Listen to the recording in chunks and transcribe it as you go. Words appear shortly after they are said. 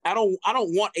I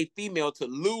don't want a female to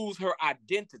lose her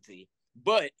identity,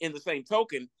 but in the same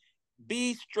token,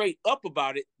 be straight up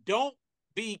about it. Don't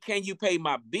be, can you pay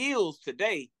my bills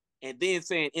today, and then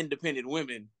saying independent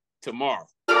women tomorrow.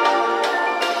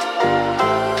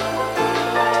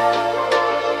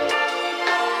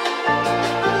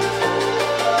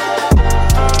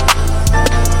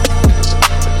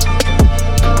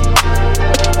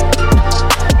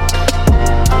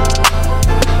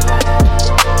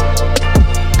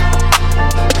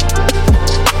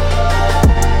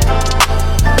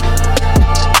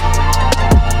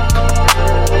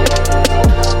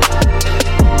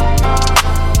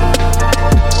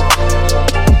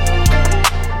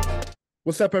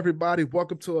 What's up, everybody?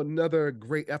 Welcome to another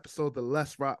great episode of the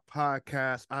Let's Rock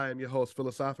Podcast. I am your host,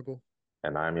 Philosophical.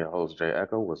 And I'm your host, Jay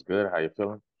Echo. What's good? How you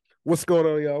feeling? What's going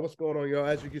on, y'all? What's going on, y'all?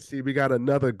 As you can see, we got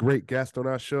another great guest on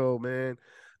our show, man.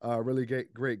 Really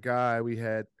great guy. We've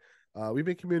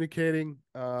been communicating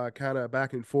kind of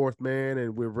back and forth, man,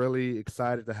 and we're really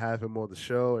excited to have him on the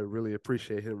show and really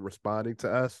appreciate him responding to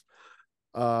us.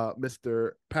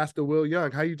 Mr. Pastor Will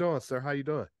Young, how you doing, sir? How you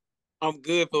doing? I'm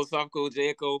good, Philosophical. Jay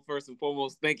Echo, first and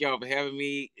foremost, thank y'all for having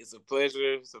me. It's a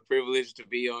pleasure. It's a privilege to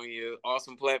be on your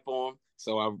awesome platform.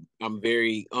 So I'm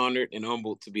very honored and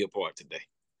humbled to be a part today.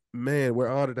 Man, we're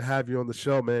honored to have you on the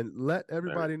show, man. Let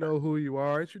everybody know who you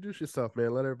are. Introduce yourself,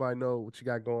 man. Let everybody know what you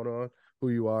got going on, who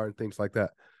you are, and things like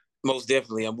that. Most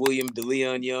definitely. I'm William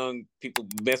DeLeon Young. People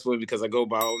mess with me because I go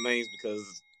by all names because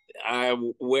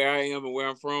where I am and where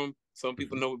I'm from. Some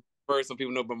people know first, some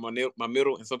people know by my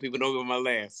middle, and some people know by my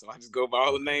last. So I just go by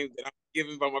all the names that I'm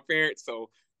given by my parents. So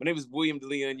my name is William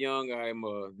DeLeon Young. I'm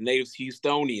a native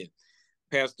Houstonian,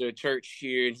 pastor a church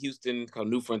here in Houston called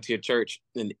New Frontier Church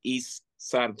in the east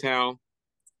side of town.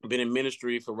 I've been in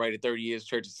ministry for right at 30 years.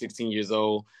 Church is 16 years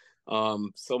old.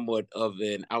 Somewhat of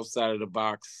an outside of the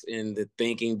box in the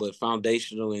thinking, but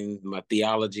foundational in my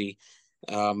theology.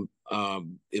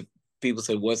 If people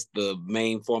say, what's the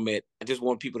main format? I just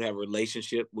want people to have a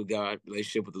relationship with God,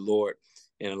 relationship with the Lord.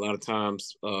 And a lot of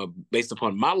times, based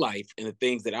upon my life and the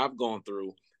things that I've gone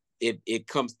through, it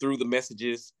comes through the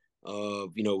messages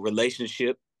of,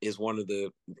 relationship is one of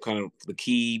the kind of the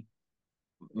key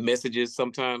messages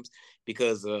sometimes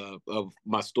because of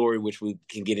my story, which we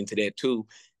can get into that too.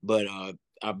 But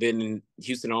I've been in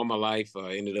Houston all my life.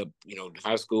 I ended up,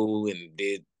 high school and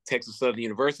did Texas Southern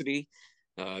University.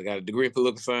 I got a degree in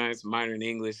political science, minor in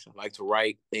English. I like to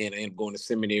write, and I ended up going to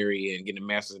seminary and getting a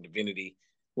master's in divinity,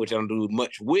 which I don't do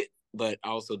much with, but I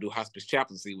also do hospice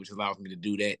chaplaincy, which allows me to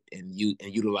do that and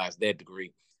utilize that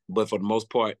degree. But for the most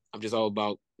part, I'm just all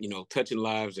about, touching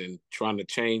lives and trying to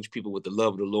change people with the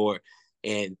love of the Lord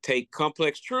and take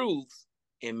complex truths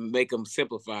and make them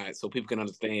simplified so people can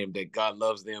understand that God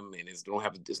loves them and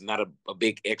it's not a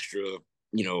big extra,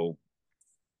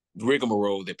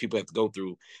 rigmarole that people have to go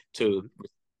through to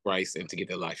Christ and to get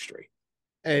their life straight.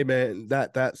 Hey man,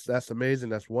 that's amazing.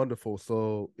 That's wonderful.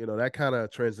 So, that kind of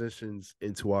transitions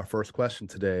into our first question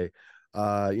today.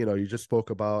 You just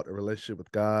spoke about a relationship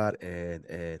with God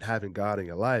and having God in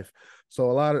your life.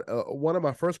 So one of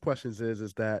my first questions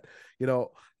is that,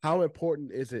 how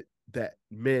important is it that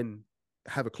men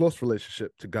have a close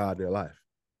relationship to God in their life?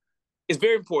 It's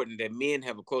very important that men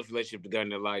have a close relationship to God in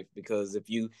their life, because if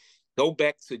you go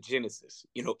back to Genesis,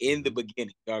 in the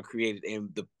beginning, God created,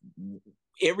 and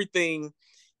everything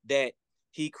that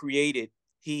he created,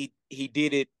 he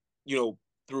did it,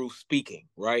 through speaking,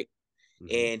 right?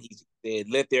 And he said,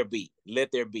 let there be,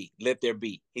 let there be, let there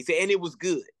be. He said, and it was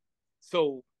good.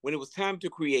 So when it was time to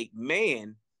create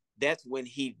man, that's when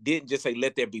he didn't just say,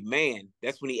 let there be man.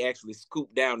 That's when he actually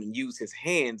scooped down and used his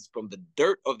hands from the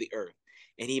dirt of the earth.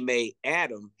 And he made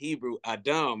Adam, Hebrew,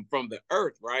 Adam, from the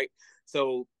earth, right?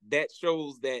 So that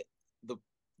shows that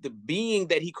the being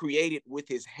that he created with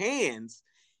his hands,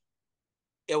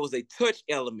 there was a touch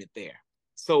element there.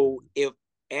 So if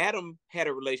Adam had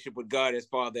a relationship with God as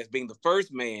Father, as being the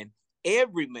first man,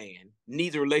 every man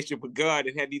needs a relationship with God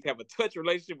and needs to have a touch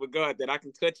relationship with God, that I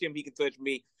can touch him, he can touch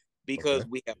me, because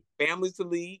we have families to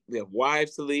lead, we have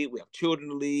wives to lead, we have children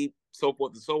to lead, so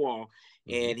forth and so on.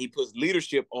 And he puts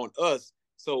leadership on us.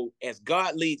 So as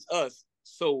God leads us,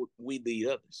 so we lead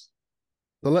others.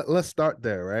 So let's start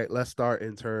there, right? Let's start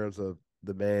in terms of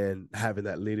the man having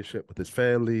that leadership with his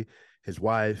family, his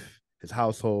wife, his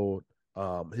household,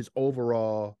 his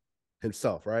overall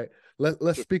himself, right?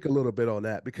 Let's speak a little bit on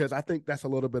that, because I think that's a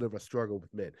little bit of a struggle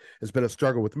with men. It's been a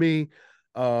struggle with me.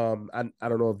 I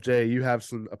don't know if Jay, you have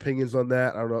some opinions on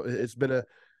that. I don't know.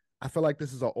 I feel like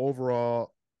this is an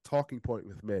overall talking point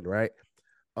with men, right?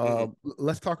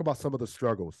 Let's talk about some of the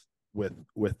struggles with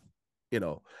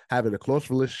having a close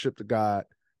relationship to God,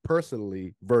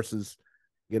 personally versus,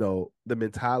 the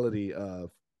mentality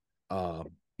of,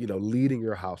 leading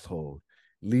your household,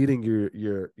 leading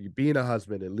your being a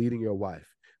husband and leading your wife,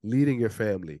 leading your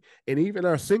family, and even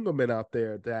our single men out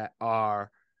there that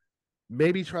are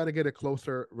maybe trying to get a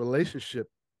closer relationship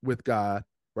with God,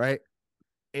 right?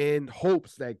 In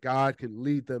hopes that God can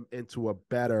lead them into a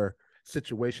better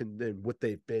situation than what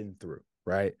they've been through,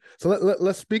 right? So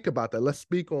let's speak about that. Let's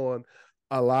speak on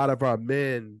a lot of our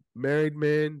men, married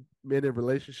men, men in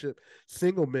relationship,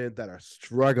 single men that are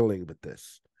struggling with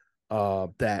this,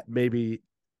 that maybe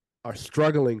are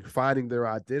struggling finding their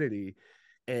identity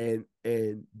and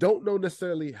don't know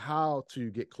necessarily how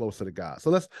to get closer to God.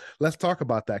 So let's talk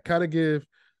about that. Kind of give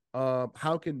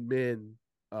how can men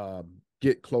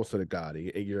get closer to God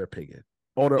in your opinion?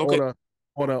 On a Okay.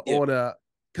 on a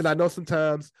because I know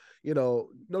sometimes, no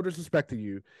disrespect to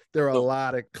you, there are a No.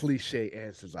 lot of cliche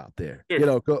answers out there.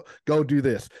 Sure. Go do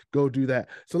this, go do that.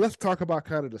 So let's talk about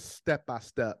kind of the step by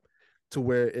step to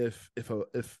where if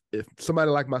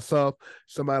somebody like myself,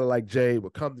 somebody like Jay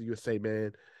would come to you and say,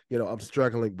 man, I'm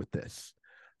struggling with this.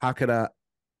 How can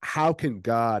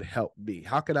God help me?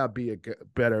 How can I be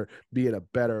be in a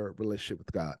better relationship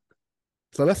with God?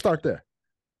 So let's start there.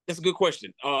 That's a good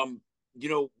question.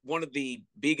 One of the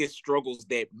biggest struggles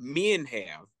that men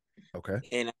have, okay,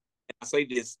 and I say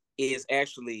this, is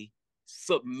actually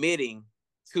submitting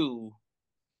to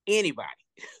anybody.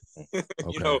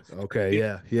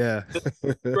 Okay. Yeah.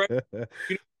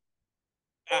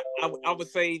 I would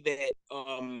say that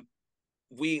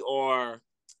we are,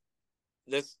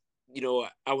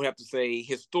 I would have to say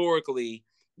historically,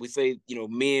 we say,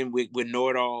 men with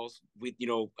know-it-alls.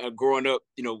 Growing up,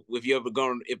 if you ever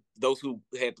if those who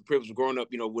had the privilege of growing up,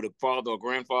 with a father or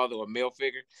grandfather or male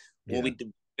figure, when we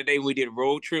did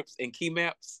road trips and key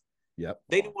maps, yep,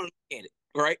 they didn't want to look at it,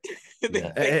 right?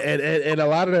 And a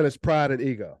lot of that is pride and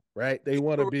ego, right? They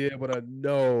want to be able to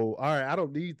know, all right, I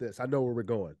don't need this. I know where we're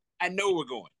going. I know we're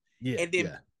going. Yeah. And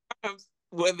then sometimes,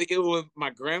 whether it was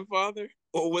my grandfather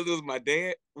or whether it was my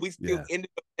dad, we still ended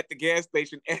up at the gas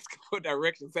station asking for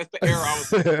directions. That's the era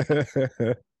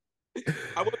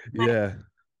I was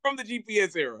from the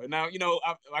GPS era. Now,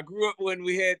 I grew up when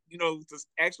we had, to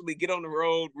actually get on the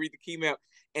road, read the key map,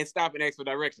 and stop and ask for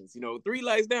directions. 3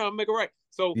 lights down, make a right.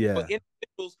 So for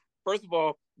individuals, first of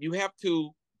all, you have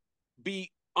to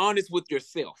be honest with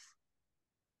yourself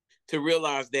to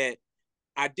realize that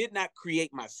I did not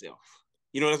create myself.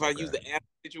 That's why I use the Adam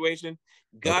situation.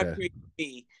 God created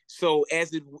me. So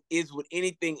as it is with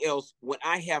anything else, when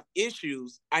I have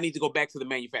issues, I need to go back to the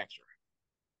manufacturer.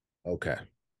 Okay.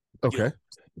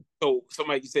 So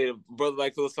somebody, you say a brother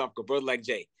like Philosophical, brother like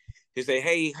Jay, they say,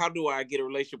 hey, how do I get a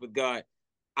relationship with God?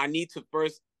 I need to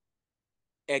first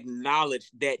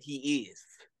acknowledge that he is.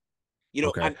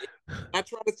 I'm not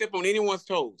trying to step on anyone's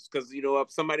toes because,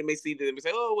 if somebody may see them and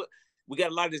say, oh, we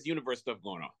got a lot of this universe stuff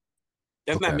going on.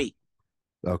 That's not me.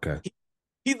 Okay.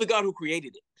 He's the God who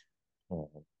created it. Oh.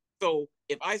 So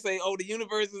if I say, oh, the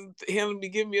universe is him to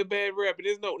give me a bad rep, it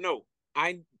is no.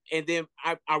 I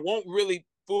won't really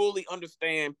fully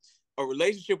understand a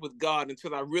relationship with God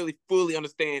until I really fully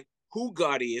understand who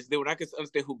God is. Then when I can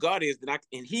understand who God is,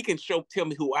 and he can tell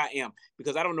me who I am,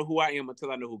 because I don't know who I am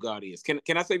until I know who God is. Can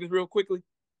I say this real quickly?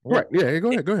 Right. Yeah, go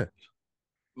ahead.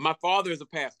 My father is a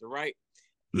pastor, right?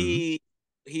 Mm-hmm.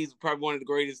 He's probably one of the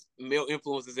greatest male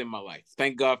influences in my life.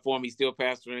 Thank God for him. He's still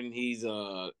pastoring. He's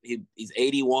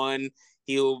 81.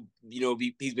 He's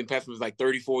been pastoring for like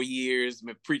 34 years,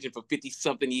 been preaching for 50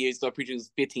 something years. Started preaching when he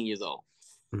was 15 years old.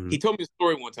 Mm-hmm. He told me a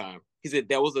story one time. He said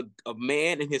there was a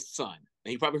man and his son.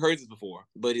 And he probably heard this before,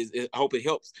 but I hope it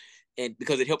helps. And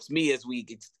because it helps me as we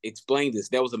explain this,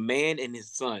 there was a man and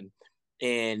his son,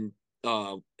 and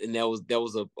there was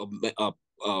it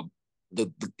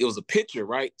was a picture,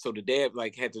 right? So the dad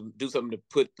had to do something to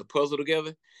put the puzzle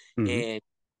together, mm-hmm. and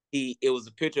it was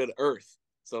a picture of the earth.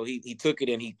 So he took it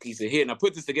and he said, here, and I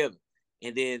put this together.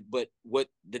 And then, but what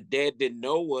the dad didn't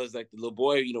know was the little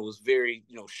boy, was very,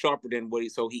 sharper than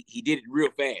so he did it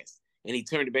real fast, and he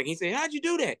turned it back. He said, how'd you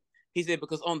do that? He said,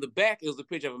 because on the back, it was a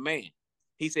picture of a man.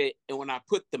 He said, and when I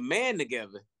put the man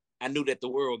together, I knew that the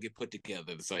world would get put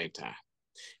together at the same time,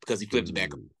 because he flipped it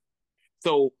back.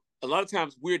 So a lot of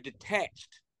times we're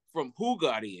detached from who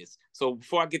God is. So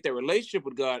before I get that relationship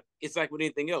with God, it's like with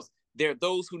anything else. There are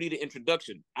those who need an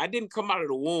introduction. I didn't come out of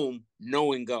the womb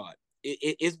knowing God.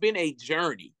 It's been a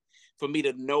journey for me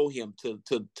to know him, to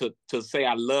say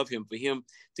I love him, for him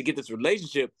to get this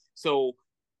relationship. So,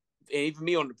 and even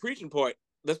me on the preaching part,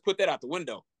 let's put that out the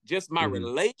window. Just my mm-hmm.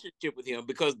 relationship with him,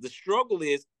 because the struggle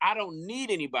is I don't need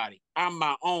anybody. I'm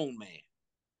my own man.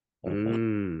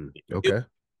 Okay.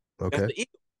 That's the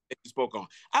ego. that you spoke on.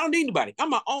 I don't need anybody.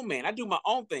 I'm my own man. I do my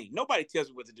own thing. Nobody tells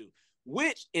me what to do.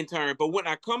 Which in turn, but when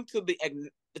I come to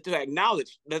to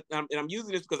acknowledge that, and I'm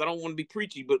using this because I don't want to be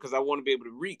preachy, but because I want to be able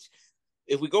to reach.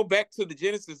 If we go back to the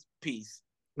Genesis piece,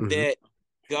 that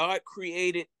God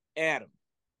created Adam,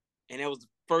 and that was the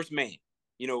first man.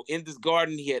 You know, in this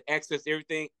garden, he had access to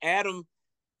everything. Adam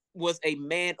was a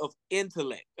man of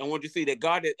intellect. I want you to see that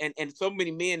God, and so many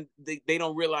men, they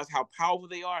don't realize how powerful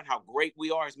they are and how great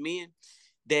we are as men,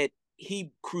 that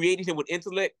he created him with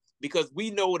intellect, because we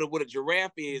know what a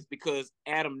giraffe is because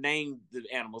Adam named the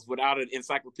animals without an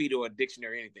encyclopedia or a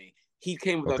dictionary or anything. He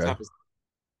came with that type of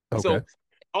stuff. So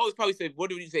I always probably say,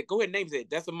 what do you say? Go ahead and name it.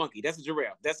 That's a monkey. That's a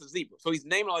giraffe. That's a zebra. So he's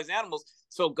naming all these animals.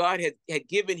 So God had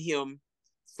given him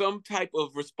some type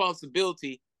of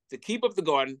responsibility to keep up the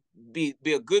garden, be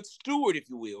a good steward, if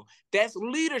you will. That's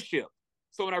leadership.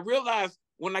 So when I realize,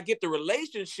 when I get the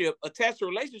relationship, attached to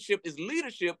relationship is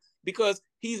leadership, because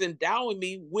he's endowing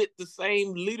me with the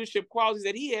same leadership qualities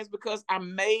that he has, because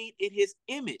I'm made in his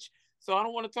image. So I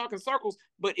don't want to talk in circles,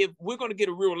 but if we're going to get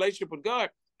a real relationship with God,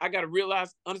 I got to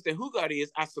realize, understand who God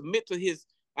is. I submit to his,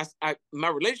 my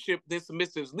relationship then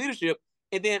submits to his leadership.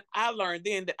 And then I learn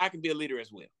then that I can be a leader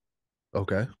as well.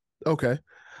 Okay. Okay.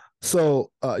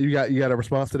 So you got a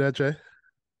response to that, Jay?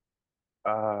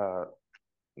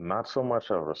 Not so much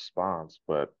a response,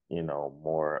 but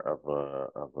more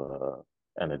of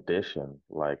an addition.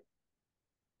 Like,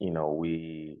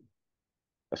 we,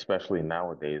 especially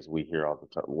nowadays, we hear all the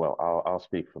time. Well, I'll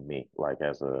speak for me, like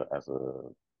as a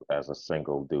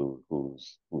single dude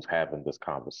who's having this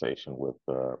conversation with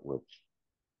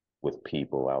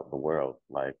people out in the world.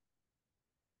 Like,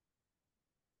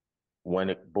 when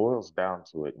it boils down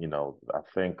to it, I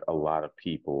think a lot of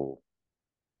people,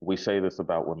 we say this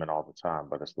about women all the time,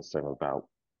 but it's the same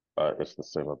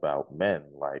about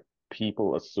men. Like,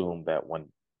 people assume that when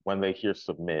they hear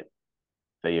submit,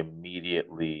 they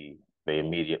immediately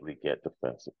get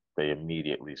defensive. They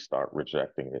immediately start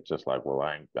rejecting it. Just like, well,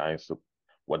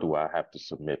 what do I have to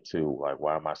submit to? Like,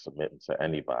 why am I submitting to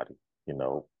anybody?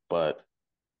 But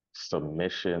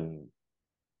submission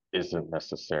isn't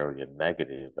necessarily a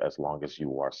negative as long as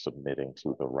you are submitting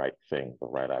to the right thing, the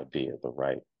right idea,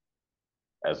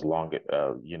 as long as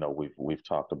we've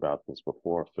talked about this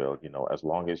before, Phil. As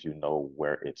long as you know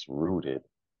where it's rooted,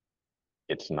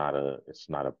 it's not a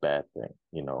bad thing.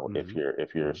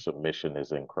 If your submission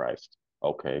is in Christ,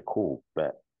 okay, cool,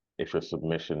 bet. If your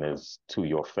submission is to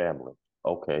your family,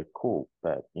 okay, cool,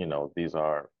 bet. These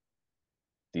aren't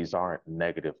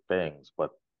negative things,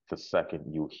 but the second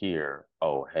you hear,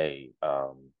 oh, hey,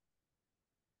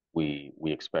 we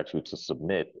expect you to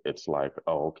submit, it's like,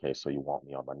 oh, okay, so you want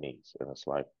me on my knees. And it's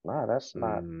like, nah, Good that's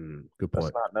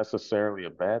point. not necessarily a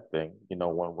bad thing.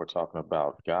 When we're talking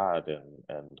about God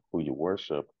and who you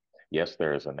worship, yes,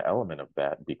 there is an element of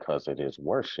that because it is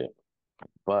worship.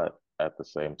 But at the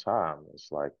same time,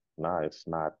 it's like, nah, it's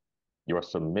not. Your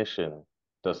submission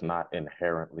does not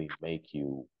inherently make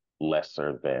you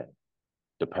lesser than,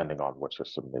 depending on what you're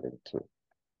submitting to,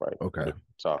 right? Okay. If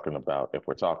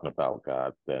we're talking about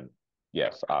God, then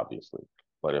yes, obviously.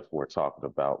 But if we're talking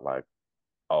about, like,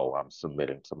 oh, I'm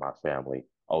submitting to my family,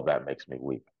 oh, that makes me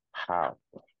weak. How?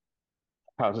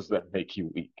 How does that make you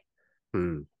weak?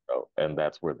 Hmm. Oh, and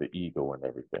that's where the ego and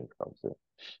everything comes in.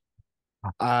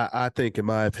 I think, in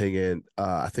my opinion,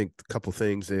 I think a couple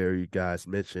things there you guys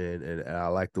mentioned, and I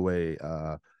like the way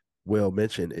Will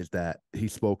mentioned, is that he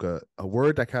spoke a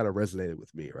word that kind of resonated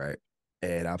with me, right?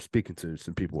 And I'm speaking to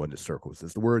some people in the circles.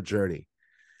 It's the word journey.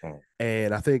 Mm.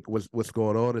 And I think what's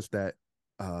going on is that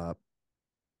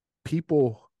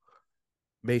people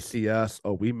may see us,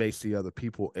 or we may see other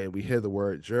people, and we hear the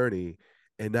word journey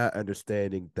and not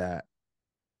understanding that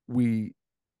we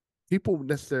people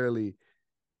necessarily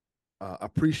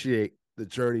appreciate the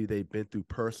journey they've been through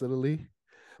personally,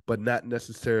 but not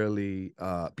necessarily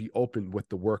be open with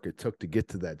the work it took to get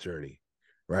to that journey,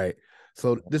 right?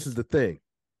 So this is the thing: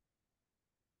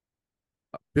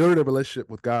 building a relationship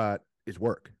with God is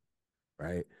work,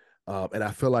 right? And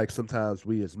I feel like sometimes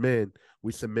we as men,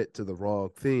 we submit to the wrong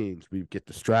things. We get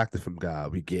distracted from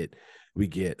God.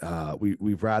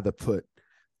 We'd rather put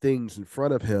things in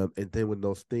front of him, and then when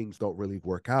those things don't really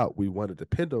work out, we want to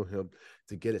depend on him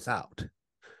to get us out,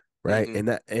 right?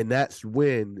 And that's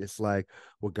when it's like,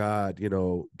 well, God,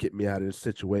 get me out of this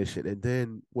situation. And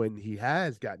then when he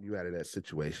has gotten you out of that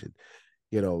situation,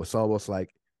 it's almost like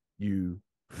you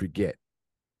forget,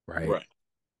 right? Right.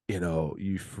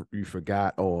 You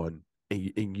forgot on,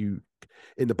 and you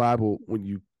in the Bible, when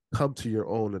you come to your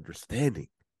own understanding,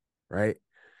 right?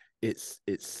 It's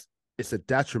a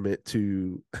detriment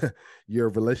to your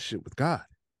relationship with God,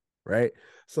 right?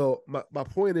 So my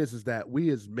point is that we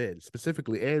as men,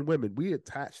 specifically, and women, we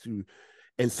attach to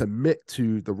and submit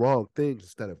to the wrong things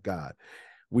instead of God.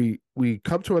 We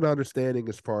come to an understanding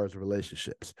as far as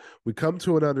relationships. We come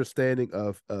to an understanding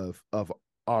of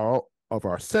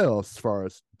ourselves as far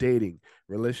as dating,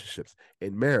 relationships,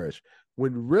 and marriage.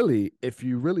 When really, if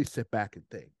you really sit back and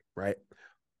think, right?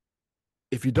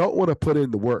 If you don't want to put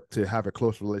in the work to have a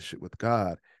close relationship with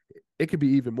God, it can be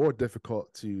even more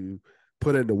difficult to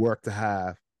put in the work to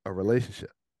have a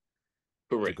relationship,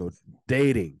 to Correct. go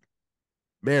dating,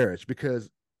 marriage, because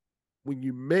when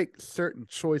you make certain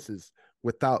choices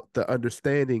without the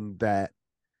understanding that,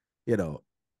 you know,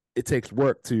 it takes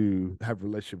work to have a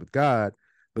relationship with God,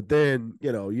 but then,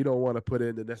 you don't want to put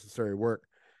in the necessary work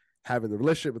having the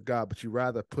relationship with God, but you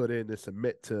rather put in and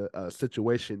submit to a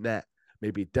situation that may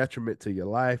be detriment to your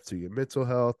life, to your mental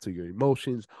health, to your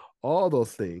emotions, all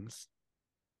those things,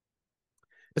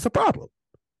 it's a problem.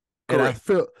 And I Correct.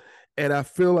 feel and I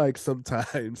feel like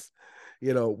sometimes,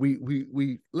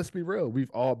 we let's be real,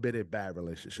 we've all been in bad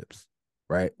relationships,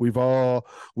 right? We've all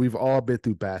been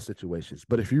through bad situations.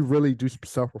 But if you really do some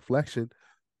self-reflection,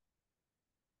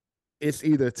 it's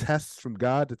either tests from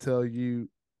God to tell you,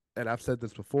 and I've said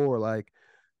this before, like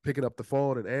picking up the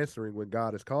phone and answering when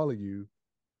God is calling you,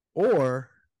 or,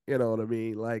 you know what I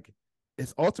mean? Like,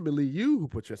 it's ultimately you who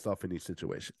put yourself in these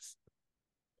situations,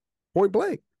 point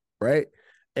blank, right?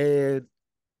 And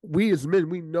we as men,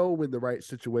 we know when the right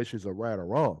situations are right or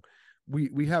wrong.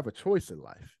 We have a choice in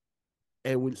life.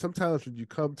 And sometimes when you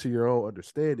come to your own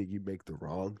understanding, you make the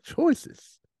wrong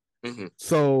choices. Mm-hmm.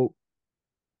 So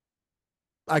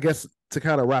I guess to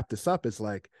kind of wrap this up, it's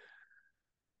like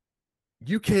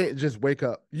you can't just wake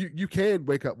up. You can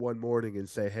wake up one morning and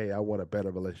say, "Hey, I want a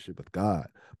better relationship with God."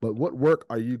 But what work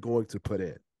are you going to put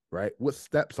in? Right? What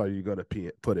steps are you going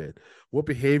to put in? What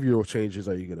behavioral changes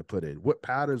are you going to put in? What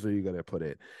patterns are you going to put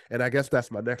in? And I guess that's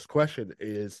my next question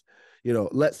is,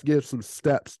 let's give some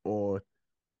steps on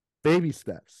baby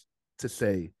steps to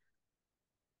say,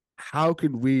 how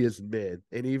can we as men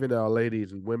and even our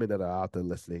ladies and women that are out there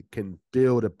listening can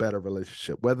build a better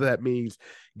relationship, whether that means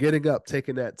getting up,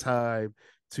 taking that time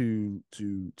to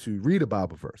read a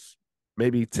Bible verse,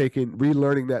 maybe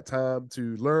relearning that time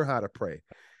to learn how to pray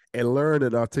and learn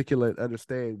and articulate and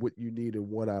understand what you need and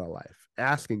want out of life,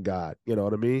 asking God, you know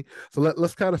what I mean? So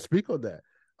let's kind of speak on that.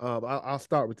 I'll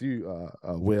start with you,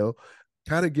 Will.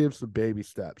 Kind of give some baby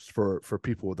steps for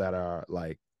people that are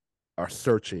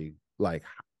searching, like,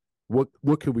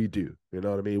 what can we do? You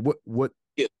know what I mean?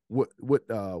 Yeah. What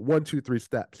 1, 2, 3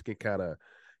 steps can kind of,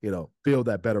 build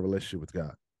that better relationship with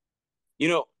God? You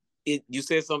know, you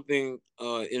said something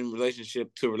in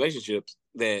relationship to relationships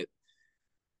that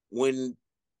when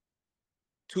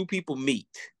two people meet,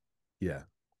 Yeah.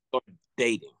 start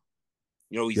dating,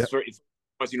 we Yep. start.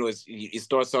 It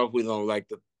starts off with like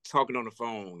the talking on the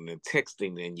phone and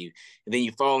texting, and then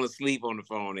you fall asleep on the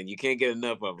phone, and you can't get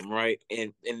enough of them, right?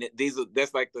 And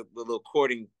that's like the little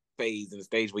courting phase in the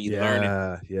stage where you learn it.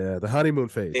 Yeah. Yeah. The honeymoon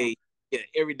phase. Yeah,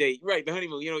 every day, right? The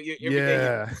honeymoon, every day you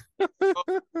Yeah.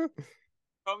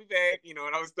 call me back, and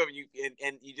all this stuff,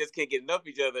 and you just can't get enough of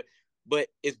each other. But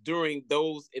it's during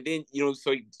those, and then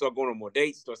so you start going on more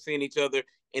dates, start seeing each other,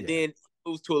 and Yeah. then it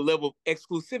moves to a level of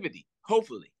exclusivity.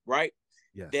 Hopefully, right?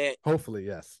 Yes. That Hopefully,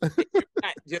 yes. you're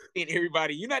not just seeing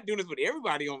everybody. You're not doing this with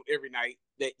everybody on every night.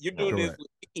 That you're doing this Correct.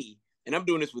 with me, and I'm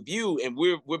doing this with you, and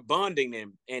we're bonding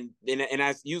them. And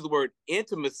I use the word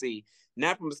intimacy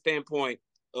not from the standpoint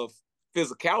of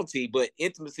physicality, but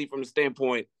intimacy from the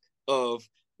standpoint of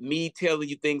me telling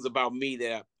you things about me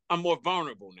that I'm more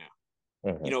vulnerable now.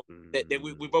 Mm-hmm. That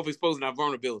we're both exposing our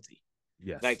vulnerability,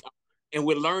 Yes. like, and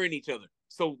we're learning each other.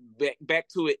 So back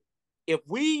to it. If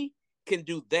we can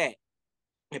do that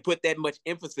and put that much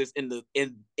emphasis in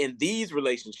these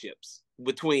relationships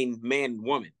between man and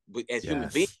woman as human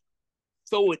beings, Yes.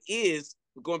 so it is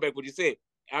going back to what you said.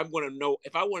 I'm going to know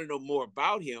if I want to know more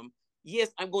about him.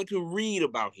 Yes, I'm going to read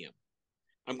about him.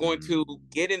 I'm going to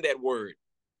get in that word.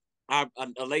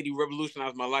 A lady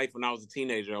revolutionized my life when I was a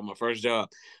teenager on my first job.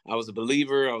 I was a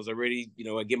believer. I was already,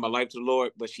 I give my life to the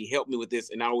Lord, but she helped me with this,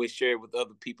 and I always share it with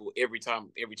other people every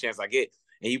time, every chance I get.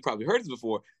 And you probably heard this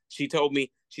before. She told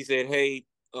me, she said, "Hey,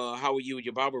 how are you with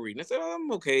your Bible reading?" I said, "I'm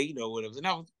okay, whatever." And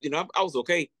I was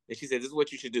okay. And she said, "This is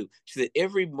what you should do." She said,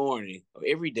 "Every morning or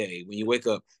every day when you wake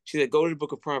up," she said, "go to the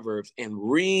book of Proverbs and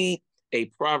read a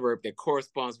proverb that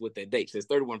corresponds with that date." She says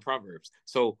 31 proverbs.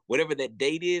 So whatever that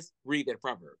date is, read that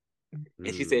proverb.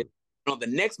 And she said, on the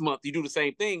next month, you do the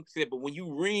same thing. She said, but when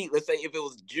you read, let's say if it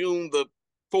was June the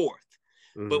 4th,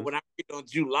 but when I read on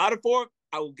July the 4th,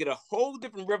 I will get a whole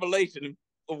different revelation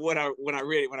of when I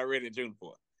read it June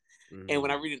 4th. And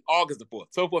when I read it, August the 4th,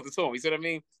 so forth and so on. You see what I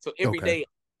mean? So every day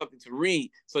something to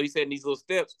read. So he said in these little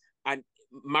steps,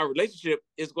 my relationship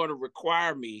is going to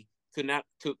require me to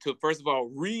first of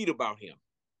all read about him,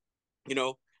 you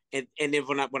know, and then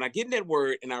when I get in that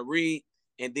word and I read,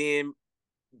 and then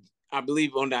I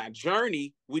believe on that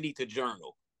journey we need to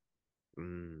journal.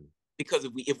 Because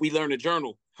if we learn to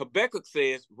journal, Habakkuk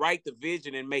says, write the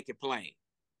vision and make it plain.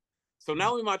 So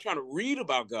not only am I trying to read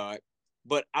about God,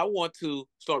 but I want to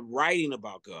start writing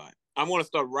about God. I want to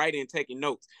start writing and taking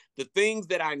notes. The things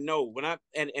that I know when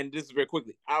and this is very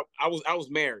quickly. I was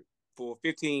married for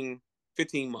 15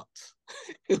 months.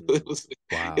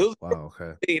 Wow.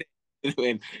 Okay.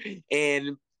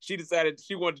 And she decided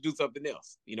she wanted to do something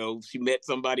else. You know, she met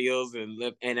somebody else and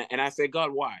left. And I said,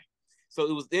 God, why? So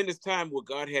it was in this time where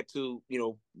God had to, you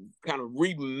know, kind of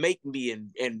remake me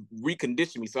and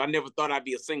recondition me. So I never thought I'd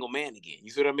be a single man again.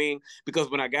 You see what I mean? Because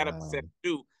when I got up to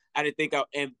 72, I didn't think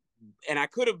and I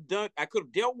could have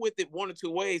dealt with it one or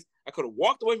two ways. I could have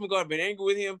walked away from God, been angry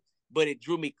with him, but it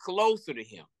drew me closer to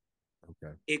him.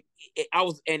 Okay. I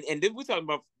was, and this we're talking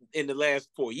about in the last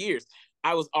 4 years.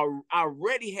 I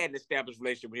already had an established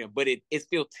relationship with him, but it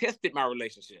still tested my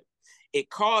relationship. It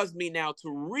caused me now to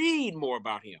read more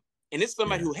about him. And it's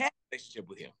somebody who had a relationship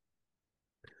with him.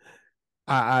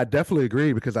 I definitely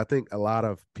agree, because I think a lot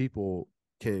of people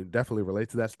can definitely relate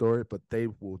to that story, but they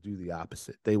will do the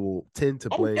opposite. They will tend to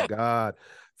blame God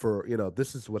for, you know,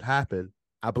 this is what happened.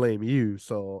 I blame you,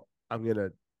 so I'm going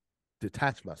to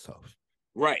detach myself.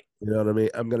 Right. You know what I mean?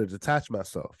 I'm going to detach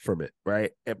myself from it,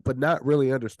 right? But not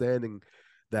really understanding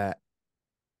that.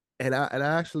 And I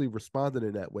actually responded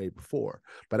in that way before,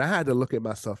 but I had to look at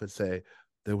myself and say,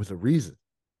 there was a reason.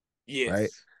 Yes. Right?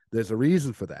 There's a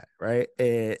reason for that, right?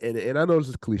 And I know this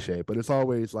is cliche, but it's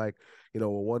always like, you know,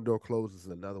 when one door closes,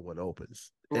 another one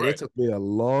opens. And it took me a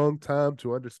long time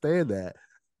to understand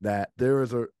that there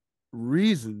is a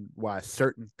reason why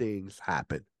certain things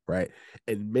happen, right?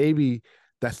 And maybe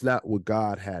that's not what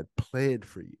God had planned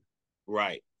for you.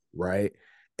 Right. Right.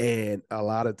 And a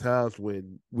lot of times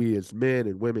when we as men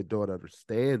and women don't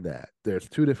understand that, there's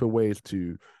two different ways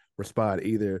to respond.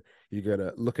 Either you're going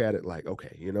to look at it like,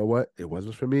 okay, you know what? It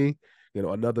wasn't for me. You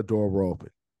know, another door will open.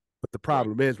 But the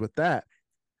problem is with that,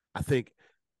 I think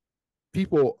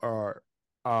people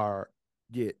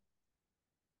get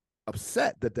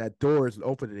upset that door isn't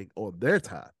opening on their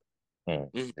time.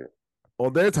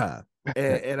 On their time.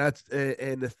 And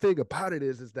the thing about it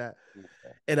is that,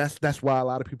 and that's why a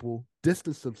lot of people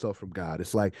distance themselves from God.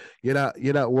 It's like, you're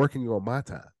not working on my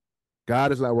time.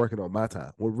 God is not working on my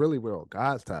time. Well, really, we're on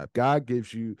God's time. God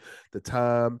gives you the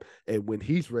time, and when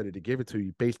He's ready to give it to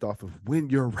you, based off of when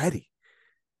you're ready,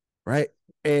 right?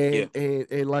 And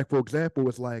like, for example,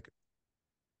 it's like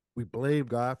we blame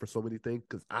God for so many things,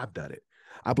 because I've done it.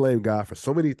 I blame God for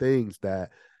so many things that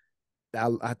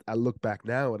I look back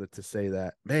now to say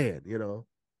that, man, you know,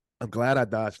 I'm glad I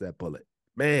dodged that bullet.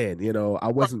 Man, you know, I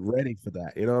wasn't ready for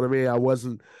that. You know what I mean? I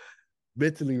wasn't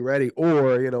mentally ready.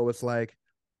 Or, you know, it's like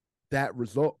that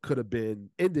result could have been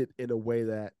ended in a way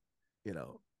that, you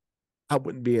know, I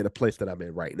wouldn't be in a place that I'm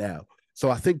in right now. So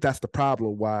I think that's the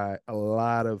problem, why a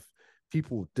lot of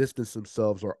people distance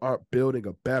themselves or aren't building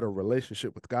a better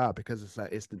relationship with God, because it's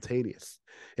not instantaneous.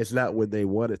 It's not when they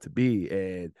want it to be.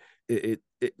 And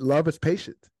love is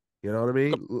patient. You know what I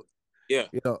mean? Yeah.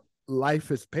 You know,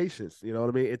 life is patience. You know what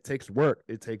I mean? It takes work.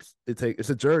 It's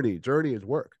a journey. Journey is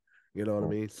work. You know what I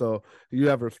mean? So you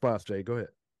have a response, Jay. Go ahead.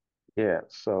 Yeah,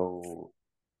 so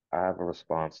I have a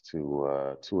response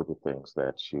to two of the things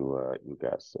that you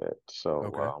guys said.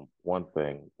 So one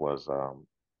thing was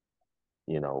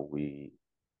you know, we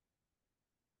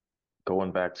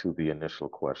going back to the initial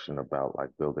question about like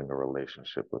building a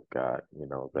relationship with God, you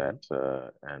know, that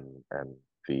and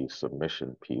the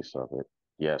submission piece of it.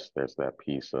 Yes, there's that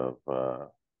piece of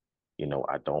you know,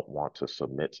 I don't want to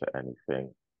submit to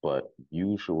anything, but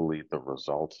usually the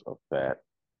results of that,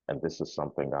 and this is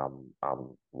something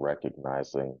I'm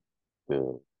recognizing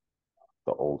the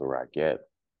the older I get,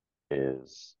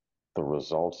 is the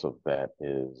results of that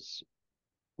is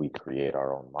we create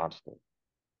our own monster,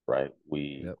 right?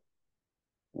 We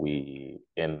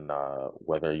in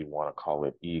whether you want to call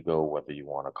it ego, whether you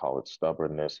want to call it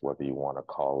stubbornness, whether you want to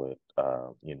call it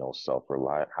you know,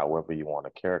 self-reliant, however you want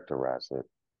to characterize it,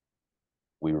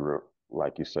 we were,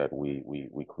 like you said,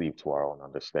 we cleave to our own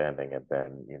understanding, and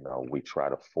then, you know, we try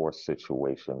to force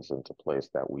situations into place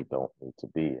that we don't need to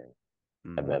be in.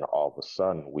 And then all of a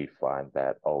sudden we find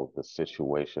that, oh, the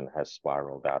situation has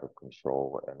spiraled out of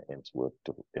control and into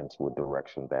a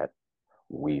direction that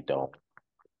we don't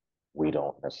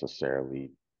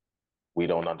necessarily, we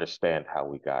don't understand how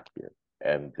we got here.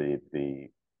 And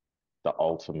the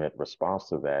ultimate response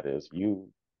to that is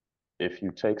if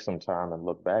you take some time and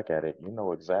look back at it, you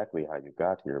know exactly how you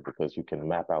got here because you can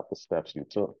map out the steps you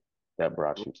took that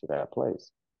brought you to that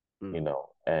place, Mm.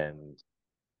 and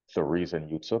the reason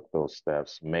you took those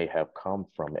steps may have come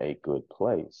from a good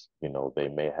place. They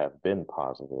may have been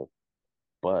positive,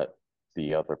 but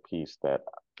the other piece that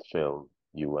Phil,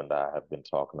 you and I have been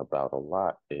talking about a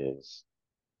lot is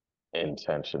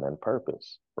intention and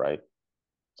purpose, right?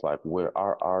 It's like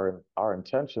our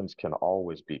intentions can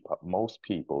always be, most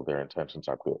people, their intentions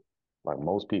are good. Like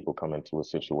most people come into a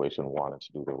situation wanting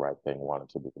to do the right thing, wanting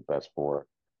to do the best for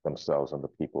themselves and the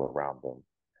people around them.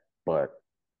 But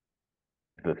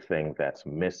the thing that's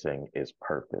missing is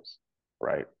purpose,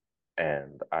 right?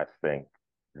 And I think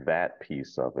that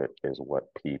piece of it is what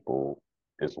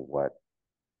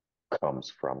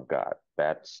comes from God.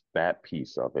 That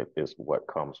piece of it is what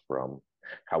comes from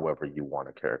however you want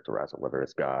to characterize it, whether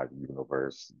it's God,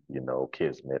 universe,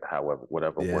 kismet, however,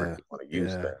 whatever word Yeah, you want to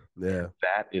use yeah, there. yeah.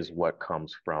 That is what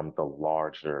comes from the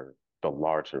larger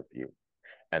view.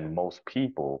 And most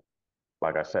people,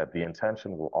 like I said, the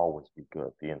intention will always be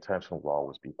good. The intention will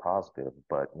always be positive.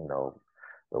 But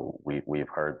we've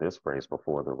heard this phrase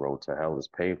before: the road to hell is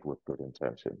paved with good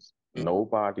intentions.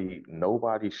 Nobody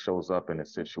shows up in a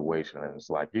situation and it's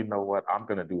like, you know what, I'm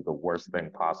gonna do the worst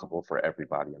thing possible for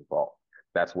everybody involved.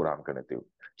 That's what I'm gonna do,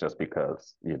 just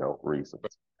because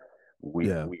reasons. We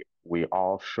Yeah. we we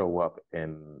all show up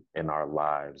in our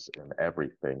lives and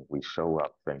everything. We show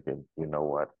up thinking, you know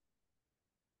what,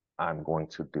 I'm going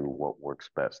to do what works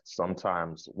best.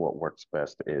 Sometimes what works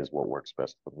best is what works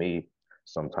best for me.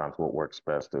 Sometimes what works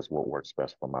best is what works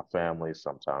best for my family.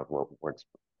 Sometimes what works,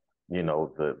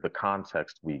 the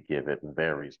context we give it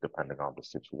varies depending on the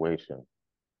situation.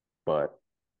 But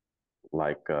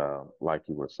like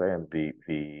you were saying,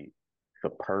 the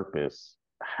purpose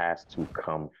has to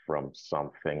come from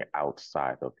something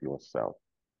outside of yourself,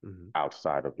 Mm-hmm.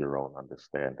 outside of your own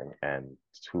understanding. And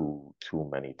too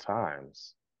many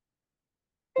times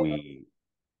we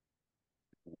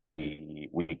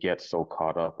we get so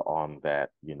caught up on that,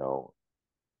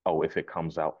 oh, if it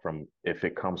comes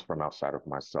from outside of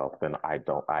myself, then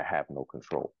I have no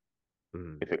control.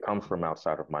 Mm-hmm. If it comes from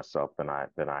outside of myself, then I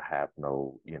have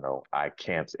no, I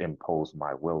can't impose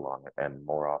my will on it. And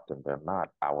more often than not,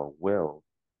 our will,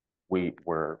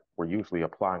 we're usually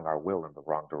applying our will in the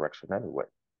wrong direction anyway,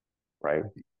 right?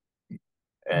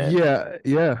 And Yeah,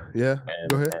 yeah, yeah.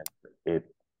 Go and ahead. and it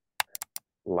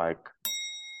like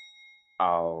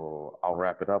I'll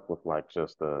wrap it up with like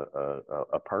just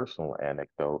a personal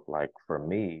anecdote. Like for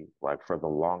me, like for the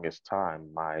longest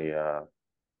time, my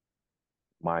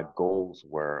goals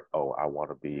were, oh, I want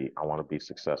to be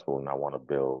successful and I want to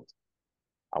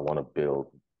build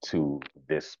to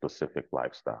this specific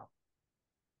lifestyle.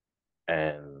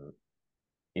 And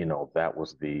that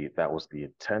was the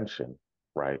intention,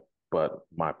 right? But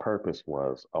my purpose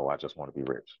was, oh, I just want to be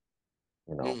rich.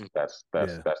 Mm. That's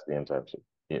that's Yeah. that's the intention.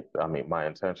 I mean, my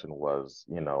intention was,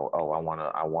 oh, I want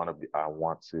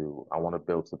to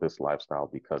build to this lifestyle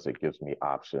because it gives me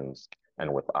options,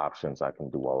 and with options, I can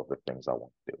do all of the things I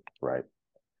want to do, right?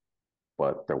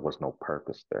 But there was no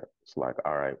purpose there. It's like,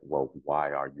 all right, well,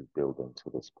 why are you building to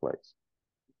this place?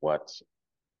 What,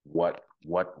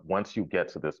 once you get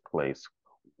to this place,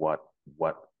 what,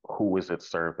 who is it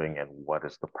serving, and what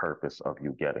is the purpose of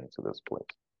you getting to this place?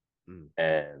 Mm.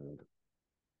 And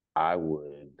I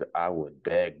would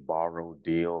beg, borrow,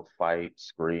 deal, fight,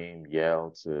 scream,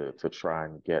 yell to try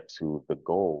and get to the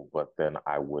goal, but then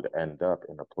I would end up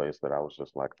in a place that I was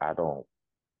just like, how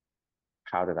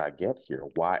did I get here?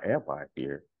 Why am I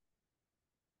here?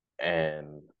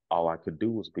 And all I could do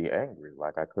was be angry.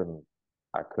 Like I couldn't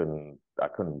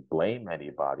blame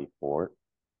anybody for it.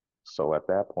 So at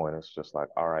that point, it's just like,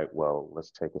 all right, well,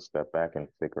 let's take a step back and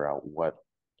figure out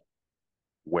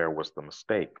where was the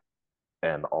mistake.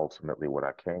 And ultimately, what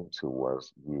I came to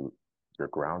was you're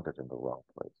grounded in the wrong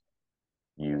place.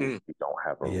 You Mm. you don't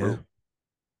have a Yeah. root.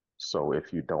 So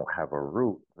if you don't have a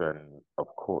root, then of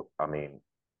course, I mean,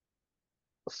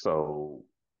 so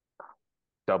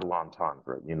double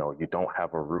entendre. You don't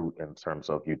have a root in terms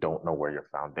of you don't know where your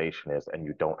foundation is, and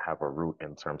you don't have a root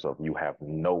in terms of you have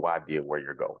no idea where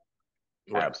you're going.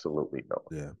 Right. Absolutely no.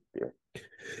 Yeah. Yeah.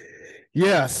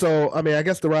 Yeah. So, I mean, I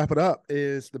guess to wrap it up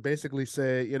is to basically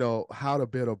say, how to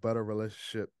build a better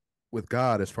relationship with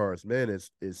God as far as men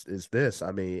is this.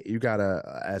 I mean, you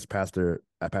gotta, as Pastor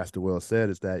Will said,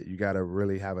 is that you gotta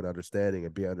really have an understanding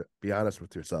and be honest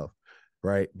with yourself,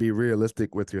 right? Be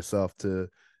realistic with yourself to,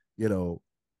 you know,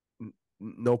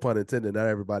 no pun intended, not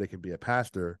everybody can be a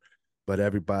pastor, but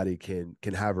everybody can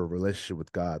have a relationship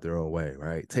with God their own way,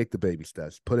 right? Take the baby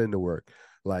steps, put in the work.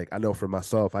 Like I know for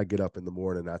myself, I get up in the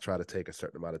morning, I try to take a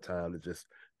certain amount of time to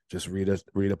just read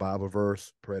a Bible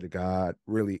verse, pray to God,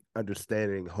 really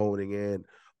understanding, honing in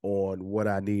on what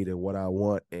I need and what I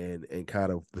want, and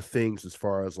kind of the things as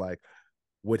far as like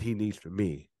what he needs from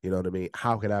me. You know what I mean?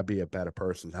 How can I be a better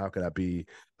person? How can I be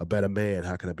a better man?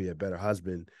 How can I be a better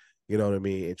husband? You know what I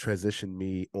mean? And transition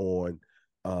me on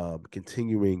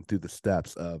continuing through the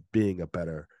steps of being a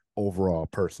better overall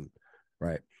person.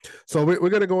 Right. So we're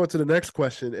going to go into the next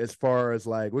question as far as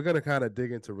like, we're going to kind of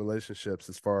dig into relationships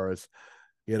as far as,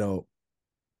 you know,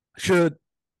 should,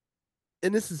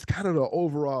 and this is kind of the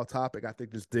overall topic. I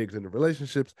think this digs into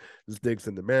relationships, this digs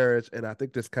into marriage, and I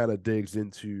think this kind of digs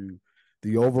into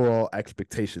the overall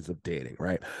expectations of dating,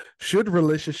 right? Should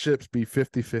relationships be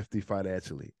 50-50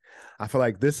 financially? I feel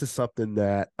like this is something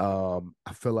that I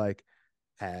feel like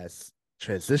has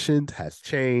transitioned, has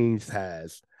changed,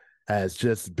 has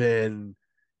just been,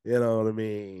 you know what I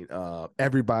mean?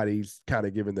 Everybody's kind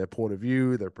of giving their point of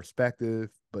view, their perspective,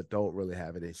 but don't really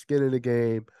have any skin in the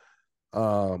game.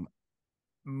 Um,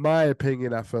 my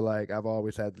opinion, I feel like I've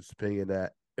always had this opinion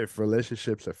that if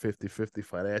relationships are 50-50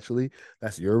 financially,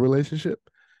 that's your relationship.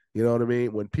 You know what I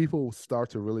mean? When people start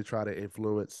to really try to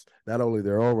influence not only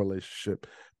their own relationship,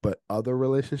 but other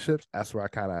relationships, that's where I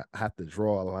kind of have to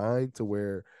draw a line to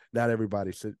where not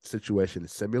everybody's situation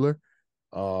is similar.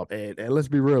 And let's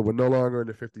be real, we're no longer in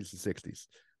the 50s and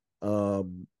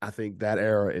 60s. I think that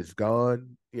era is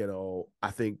gone. You know,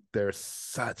 I think there's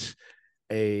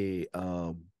a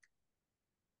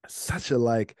such a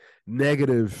like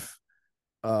negative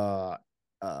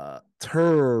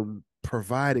term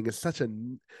providing. It's such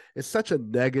a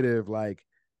negative like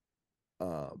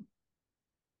um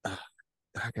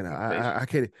how can I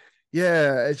can't,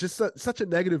 yeah, it's just such a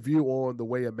negative view on the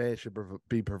way a man should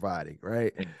be providing,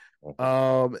 right?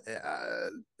 A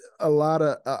lot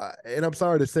of and I'm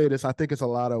sorry to say this, I think it's a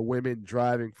lot of women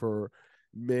driving for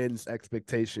men's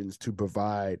expectations to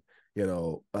provide, you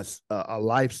know, a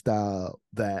lifestyle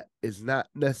that is not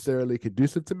necessarily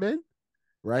conducive to men,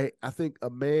 right? I think a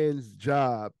man's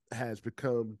job has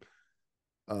become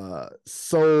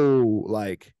so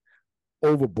like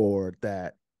overboard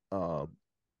that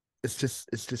it's just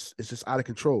out of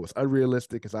control. It's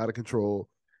unrealistic, it's out of control,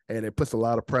 and it puts a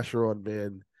lot of pressure on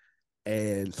men.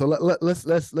 And so let's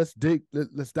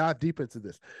dive deep into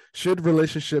this. Should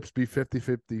relationships be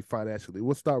 50-50 financially?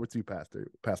 We'll start with you, Pastor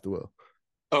Will.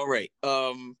 All right.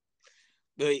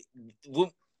 The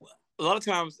a lot of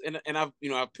times, and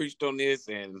I've preached on this,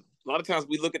 and a lot of times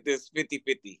we look at this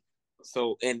 50-50.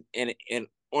 So and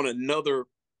on another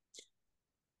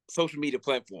social media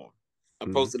platform, I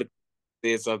posted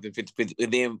said something 50-50,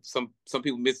 and then some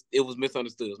people it was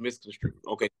misunderstood, it was misconstrued.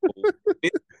 Okay,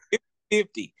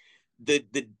 50.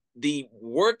 The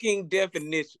working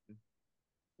definition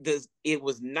it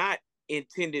was not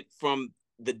intended from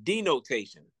the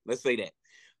denotation. Let's say that,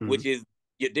 which is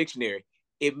your dictionary.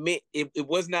 It meant it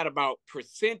was not about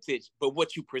percentage, but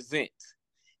what you present.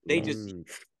 They just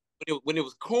when it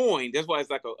was coined, that's why it's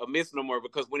like a misnomer,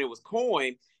 because when it was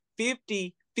coined,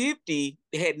 50-50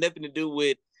 had nothing to do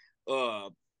with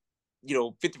 50%,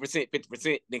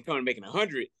 50%, then coming and making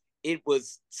 100. It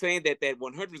was saying that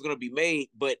 100 was going to be made,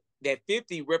 but that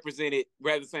 50 represented,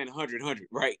 rather than saying 100,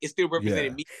 right? It still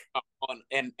represented me on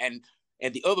and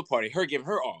the other party, her giving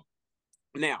her all.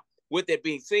 Now, with that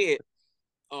being said,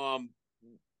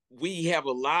 we have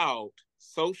allowed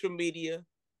social media,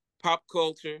 pop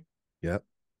culture,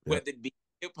 whether it be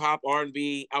hip hop,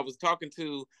 R&B. I was talking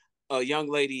to a young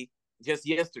lady just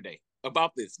yesterday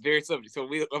about this very subject, so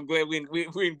I'm glad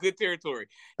we're in good territory.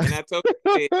 And I told her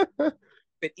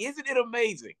that isn't it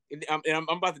amazing? And I'm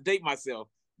about to date myself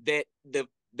that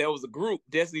there was a group,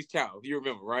 Destiny's Child, if you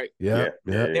remember, right? Yeah.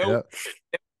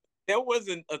 There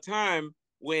wasn't a time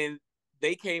when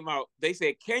they came out. They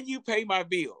said, "Can you pay my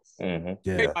bills?" Yeah.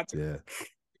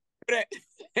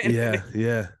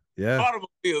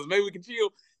 Automobiles, maybe we can chill.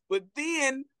 But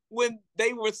then when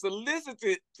they were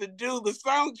solicited to do the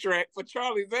soundtrack for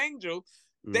Charlie's Angels,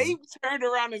 they turned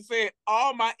around and said,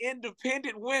 "All my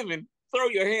independent women, throw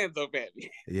your hands up at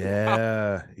me."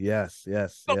 Yeah. Yes.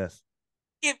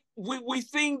 If we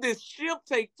seen this shift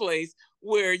take place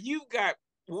where you got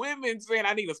women saying,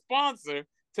 "I need a sponsor,"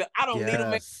 to "I don't need to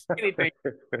make anything."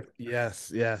 Yes.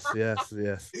 So,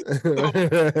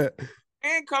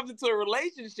 man comes into a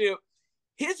relationship,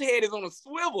 his head is on a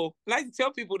swivel. And I used to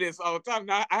tell people this all the time.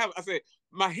 Now I said,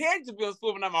 my head should be on a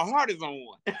swivel, now my heart is on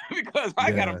one. Because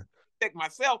I gotta protect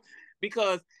myself,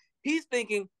 because he's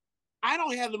thinking, I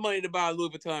don't have the money to buy a Louis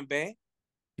Vuitton bag.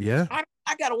 Yeah.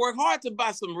 I got to work hard to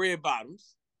buy some red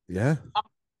bottoms. Yeah.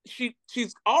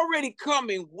 She's already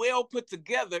coming well put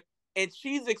together, and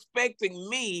she's expecting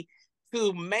me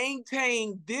to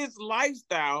maintain this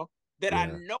lifestyle that I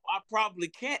know I probably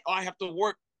can't, or I have to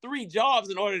work 3 jobs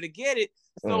in order to get it.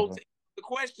 So to answer the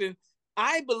question,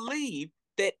 I believe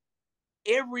that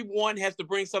everyone has to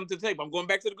bring something to the table. I'm going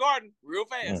back to the garden real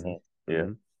fast. Yeah.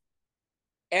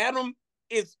 Adam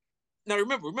is now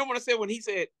remember when I said when he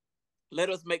said, "Let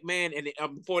us make man," and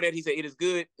before that he said, "It is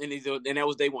good," and that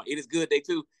was day 1. It is good, day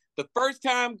 2. The first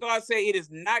time God said it is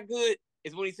not good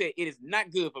is when he said it is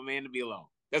not good for man to be alone.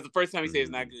 That's the first time he said it's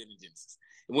not good in Genesis.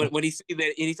 When he said that,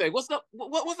 and he said, "What's up?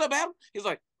 What's up, Adam?" He's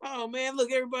like, "Oh man,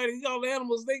 look, everybody, all the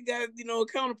animals, they got a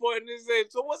counterpart." And he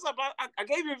said, "So what's up? I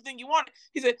gave you everything you wanted."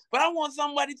 He said, "But I want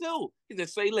somebody too." He said,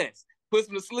 "Say less." Puts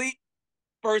him to sleep.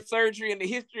 First surgery in the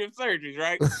history of surgeries,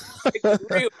 right?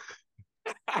 Real.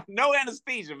 No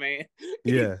anesthesia, man.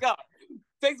 Yeah.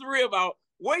 Takes the rib out,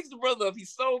 wakes the brother up.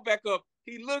 He's sewed back up.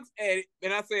 He looks at it,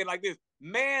 and I say it like this: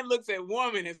 man looks at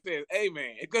woman and says, "Hey,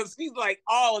 man," because he's like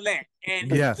all of that,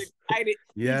 and he's excited.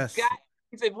 Yes.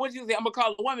 He said, "What you say? I'm gonna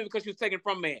call a woman because she was taken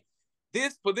from man.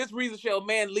 For this reason shall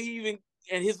man leave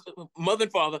and his mother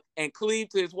and father and cleave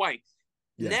to his wife."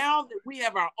 Yes. Now that we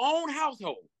have our own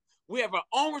household, we have our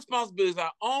own responsibilities,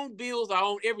 our own bills, our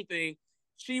own everything.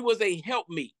 She was a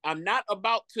helpmeet. I'm not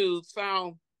about to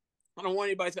sound. I don't want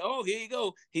anybody to say, "Oh, here you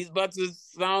go. He's about to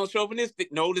sound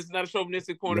chauvinistic." No, this is not a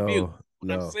chauvinistic point of view.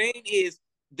 What I'm saying is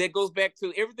that goes back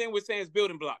to everything we're saying is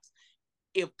building blocks.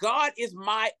 If God is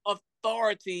my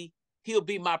authority, he'll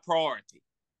be my priority.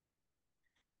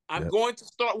 I'm going to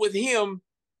start with him.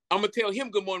 I'm going to tell him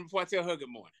good morning before I tell her good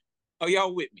morning. Are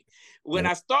y'all with me? When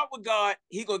I start with God,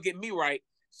 he's going to get me right.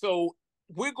 So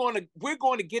we're going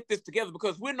to get this together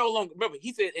because we're no longer, remember,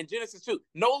 he said in Genesis 2,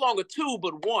 no longer 2,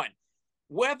 but 1.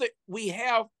 Whether we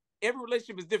have, every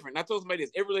relationship is different. And I told somebody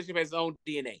this, every relationship has its own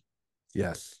DNA.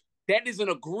 Yes. That is an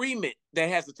agreement that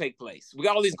has to take place. We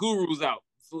got all these gurus out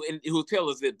who tell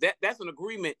us that's an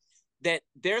agreement that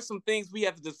there's some things we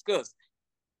have to discuss.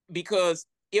 Because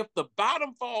if the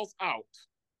bottom falls out,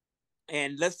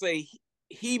 and let's say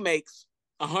he makes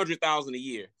 $100,000 a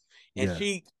year, and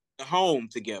she home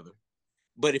together,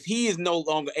 but if he is no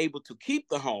longer able to keep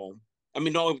the home, not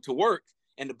able to work,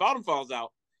 and the bottom falls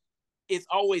out, it's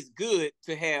always good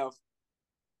to have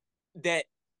that.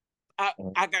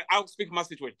 I'll speak of my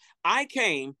situation. I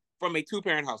came from a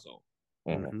 2-parent household.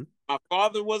 Mm-hmm. My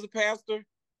father was a pastor,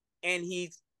 and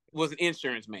he was an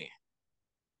insurance man.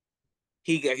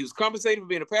 He was compensated for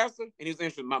being a pastor, and he was an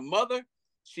insurance. My mother,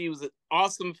 she was an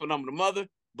awesome, phenomenal mother,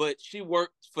 but she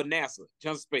worked for NASA,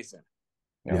 Johnson Space Center.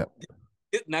 Yeah.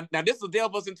 Now this will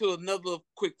delve us into another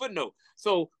quick footnote.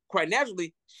 So quite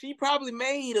naturally, she probably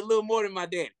made a little more than my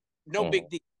daddy. No big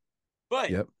deal.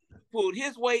 But pulled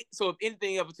his weight, so if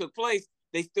anything ever took place,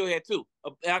 they still had 2.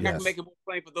 I can make it more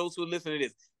plain for those who listen to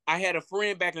this. I had a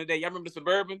friend back in the day. Y'all remember the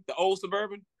Suburban, the old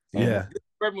Suburban? Yeah. The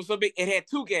Suburban was so big, it had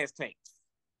 2 gas tanks.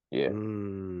 Yeah.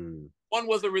 One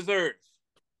was a reserve.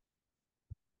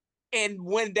 And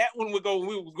when that one would go,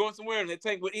 we was going somewhere, and the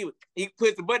tank would he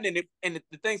puts the button in it, and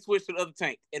the thing switched to the other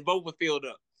tank, and both were filled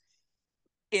up.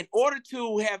 In order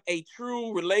to have a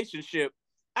true relationship,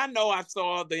 I know I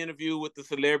saw the interview with the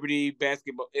celebrity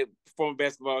former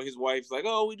basketball. His wife's like,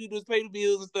 "Oh, we do this, pay the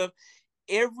bills and stuff."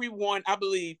 Everyone, I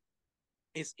believe,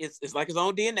 it's like his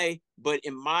own DNA. But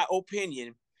in my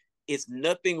opinion, it's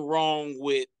nothing wrong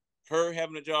with her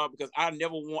having a job, because I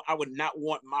would not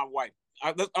want my wife.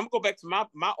 I'm gonna go back to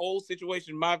my old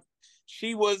situation.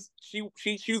 She was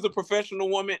a professional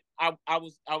woman. I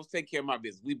was taking care of my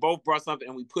business. We both brought something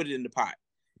and we put it in the pot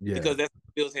because that's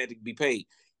bills had to be paid.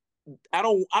 I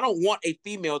don't want a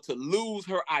female to lose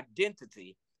her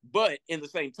identity, but in the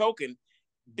same token,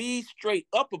 be straight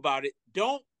up about it.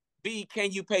 Don't be,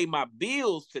 "Can you pay my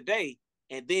bills today?"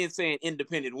 and then saying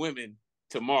independent women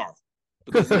tomorrow,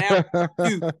 because now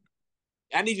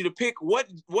I need you to pick what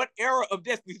era of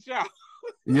Destiny's Child.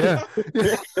 Yeah.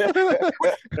 Which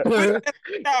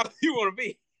child you want to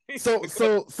be.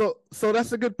 So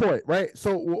that's a good point, right?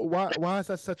 So why is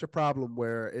that such a problem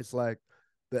where it's like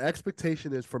the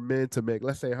expectation is for men to make,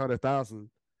 let's say,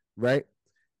 100,000, right?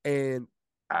 And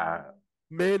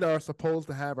men are supposed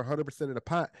to have 100% of the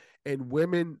pot, and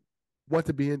women want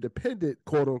to be independent,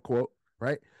 quote unquote,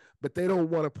 right? But they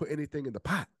don't want to put anything in the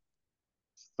pot.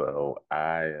 So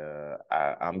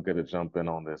I'm gonna jump in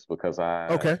on this because I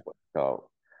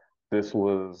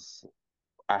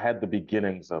had the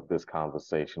beginnings of this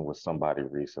conversation with somebody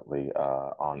recently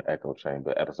on Echo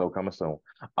Chamber, episode coming soon.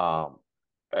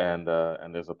 And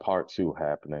there's a part 2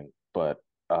 happening, but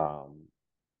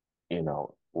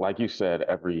like like you said,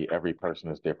 every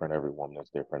person is different, every woman is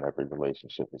different, every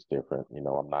relationship is different.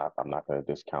 I'm not going to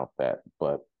discount that,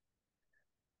 but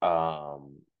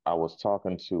I was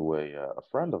talking to a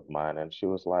friend of mine, and she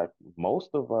was like,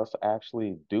 most of us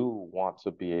actually do want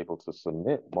to be able to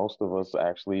submit. Most of us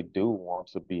actually do want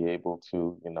to be able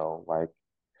to, like,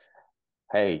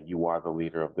 hey, you are the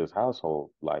leader of this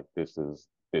household. Like, this is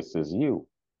you.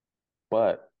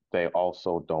 But they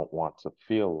also don't want to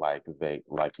feel like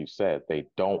like you said, they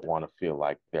don't want to feel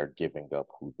like they're giving up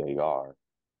who they are.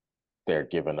 They're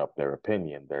giving up their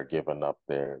opinion. They're giving up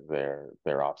their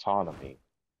autonomy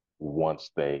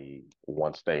once they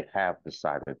have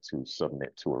decided to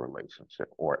submit to a relationship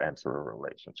or enter a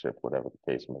relationship, whatever the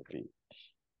case may be.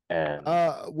 And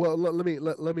Well,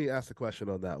 let me ask a question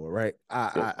on that one, right?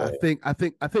 yes, I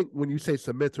think when you say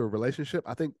submit to a relationship,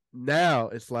 I think now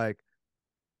it's like,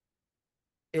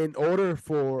 in order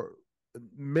for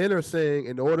men are saying,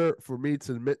 in order for me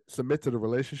to submit to the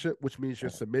relationship, which means you're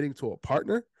submitting to a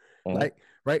partner, mm-hmm. like,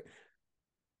 right?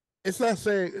 It's not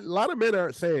saying, a lot of men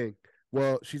aren't saying,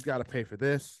 well, she's got to pay for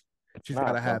this, she's got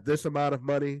Nah, to no. have this amount of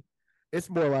money. It's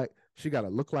more like, she got to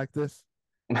look like this,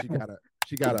 she gotta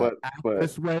but act but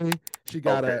this way, she okay,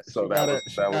 gotta so that was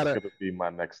gonna be my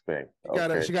next thing.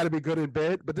 Okay. she gotta be good in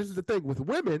bed. But this is the thing with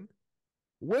women,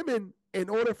 in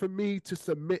order for me to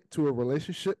submit to a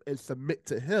relationship and submit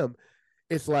to him,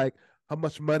 it's like, how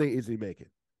much money is he making?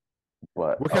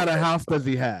 But What kind of okay, house does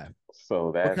he have? so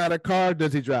What that kind of car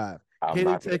does he drive? I'm Can he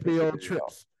not going take to me on disagree at all.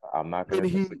 trips? I'm not Can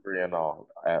going to he? disagree at all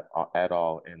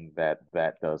in that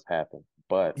does happen.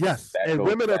 But Yes. that And goes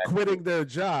women are back to quitting their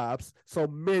jobs so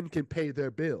men can pay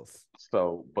their bills.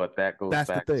 but that goes That's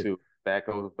the back thing.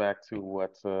 to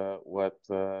what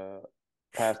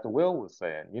Pastor Will was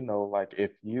saying. Like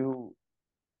if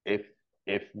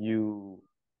if you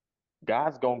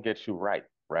God's gonna get you right,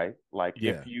 right? Like if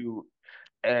Yeah. you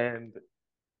and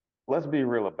let's be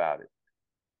real about it.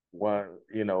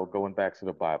 Going back to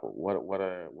the Bible, what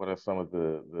are some of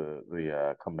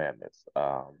the commandments?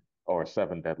 Or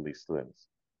seven deadly sins?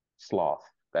 Sloth,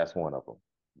 that's one of them.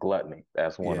 Gluttony,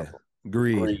 that's one of Yeah. them.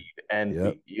 Greed. Greed, Yep.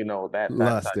 envy, that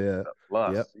Lust. type of Yeah. stuff. Yep.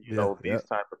 Lust, Yeah. these Yep.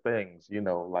 type of things.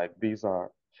 Like these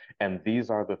are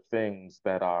the things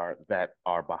that are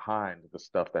behind the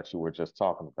stuff that you were just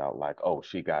talking about. Like, oh,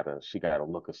 she gotta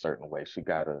look a certain way. She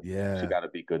Yeah. gotta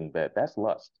be good in bed. That's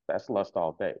lust. That's lust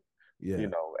all day.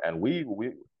 Yeah. And we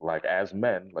like as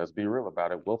men, let's be real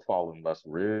about it, we'll fall in lust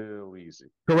real easy.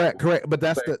 Correct. We'll, Correct. But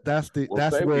we'll say we'll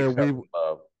that's say we where fell we, in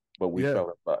love, but we yeah. fell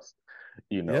in lust,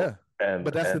 you know. Yeah. And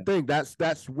But that's the and thing. That's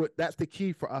the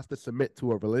key for us to submit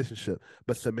to a relationship,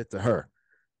 but submit to her.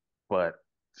 but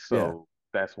Yeah. so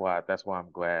that's why I'm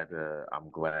glad you're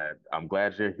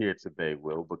here today,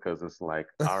 Will, because it's like,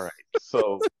 all right,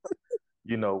 so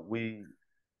we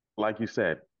like you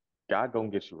said, God gonna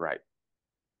get you right,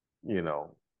 you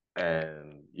know,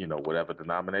 and whatever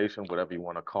denomination, whatever you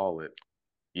want to call it,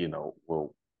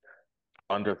 will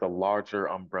under the larger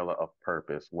umbrella of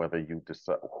purpose, whether you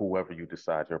decide whoever you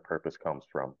decide your purpose comes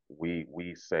from,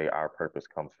 we say our purpose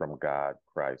comes from God,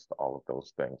 Christ, all of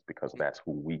those things, because that's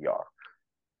who we are.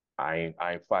 I ain't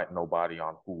fighting nobody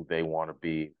on who they want to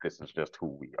be. This is just who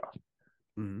we are.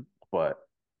 Mhm. But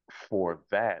for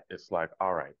that, it's like,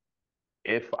 all right,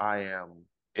 if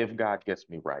if God gets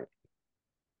me right,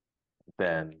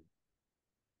 then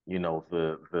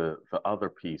the other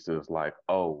piece is like,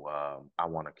 oh, I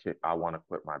want to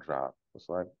quit my job. It's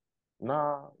like,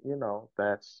 nah,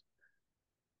 that's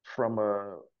from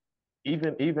a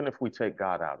even if we take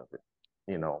God out of it,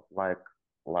 like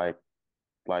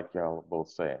like y'all are both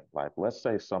saying, like, let's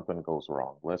say something goes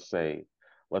wrong. Let's say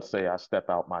I step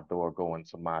out my door going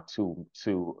to my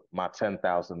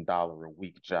 $10,000 a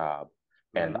week job,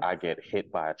 and Mhm. I get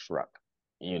hit by a truck.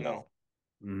 You Mm. know,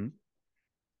 Mhm.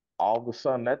 all of a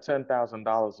sudden that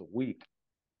 $10,000 a week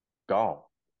gone.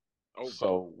 Over.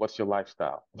 So what's your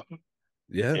lifestyle?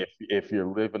 Yeah. If you're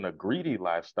living a greedy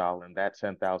lifestyle and that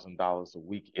 $10,000 a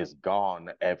week is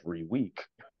gone every week,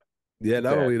 Yeah.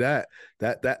 Not then only that,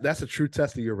 that's a true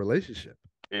test of your relationship.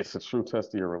 it's a true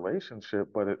test of your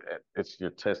relationship, but it's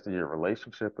your test of your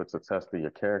relationship. It's a test of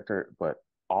your character. But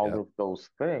all Yeah. of those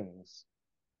things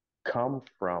come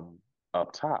from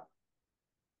up top,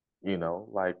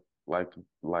 like like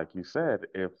like you said,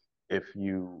 if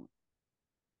you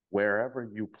wherever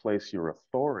you place your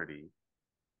authority,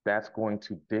 that's going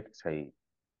to dictate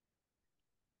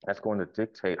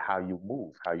how you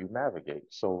move, how you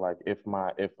navigate. So like if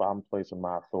I'm placing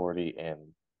my authority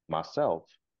in myself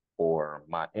or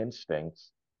my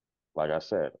instincts, like I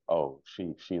said, oh,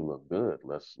 she looked good.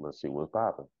 Let's see what's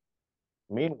popping.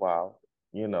 Meanwhile,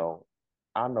 you know,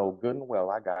 I know good and well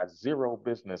I got zero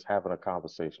business having a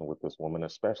conversation with this woman,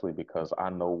 especially because I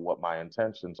know what my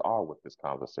intentions are with this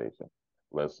conversation.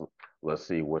 Let's let's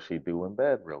see what she do in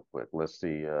bed real quick. Let's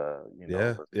see, Yeah,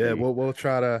 let's yeah. see. We'll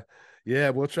try to, yeah,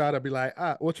 we'll try to be like,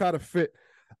 we'll try to fit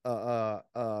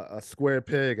a square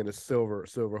peg in a silver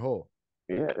hole.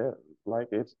 Yeah, like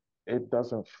it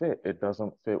doesn't fit. It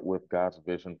doesn't fit with God's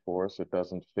vision for us. It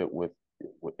doesn't fit with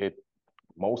it.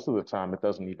 Most of the time, it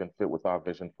doesn't even fit with our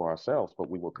vision for ourselves. But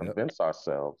we will Yep. convince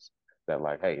ourselves that,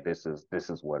 like, hey, this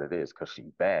is what it is because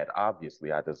she bad.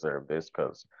 Obviously, I deserve this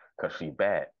because she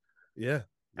bad. Yeah,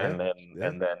 yeah, And then yeah.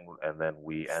 and then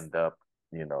we end up,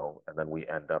 and then we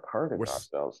end up hurting We're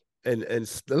ourselves.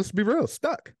 let's be real,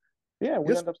 stuck. Yeah, we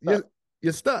You're end up you're stuck.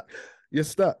 you're stuck. You're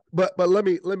stuck. But let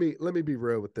me be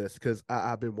real with this because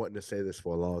I've been wanting to say this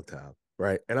for a long time,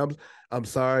 right? And I'm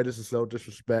sorry, this is no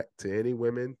disrespect to any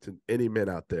women, to any men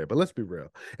out there, but let's be real.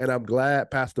 And I'm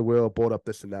glad Pastor Will brought up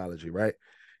this analogy, right?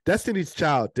 Destiny's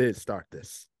Child did start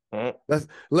this. Mm. See,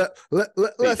 Let's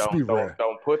be real.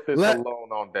 don't put this Let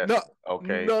alone on no Destiny.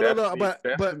 Okay, no, but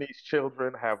Destiny's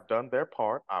children have done their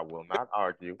part. I will not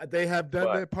argue, they have done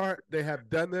but their part. They have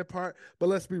done their part. But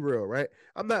let's be real, right?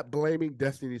 I'm not blaming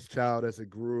Destiny's Child as a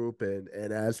group and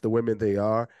as the women they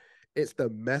are. It's the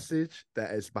message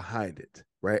that is behind it,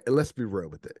 right? And let's be real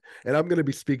with it. And I'm going to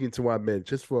be speaking to our men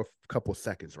just for a couple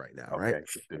seconds right now, right? okay,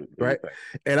 do your Right. thing.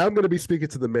 And I'm going to be speaking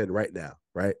to the men right now,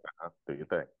 right? Do your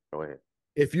thing. Go ahead.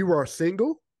 If you are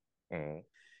single, Mm.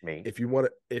 Me. if you want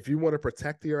to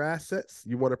protect your assets,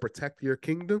 you want to protect your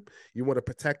kingdom, you want to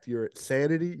protect your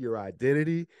sanity, your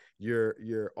identity,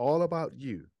 you're all about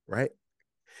you, right?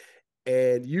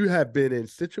 And you have been in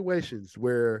situations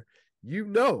where you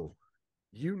know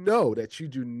that you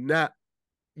do not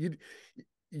you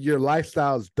your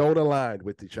lifestyles don't align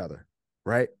with each other,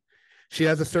 right? She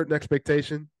has a certain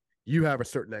expectation, you have a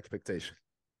certain expectation,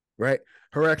 right?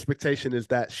 Her expectation is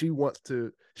that she wants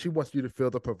you to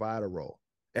fill the provider role.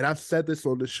 And I've said this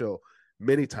on the show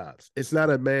many times. It's not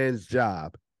a man's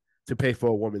job to pay for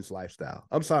a woman's lifestyle.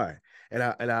 I'm sorry. And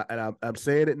I'm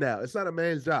saying it now. It's not a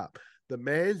man's job. The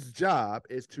man's job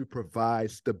is to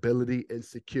provide stability and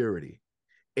security.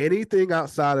 Anything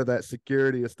outside of that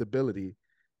security or stability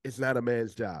is not a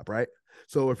man's job, right?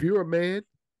 So if you're a man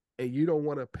and you don't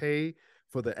want to pay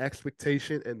for the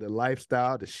expectation and the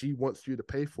lifestyle that she wants you to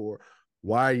pay for,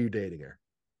 why are you dating her?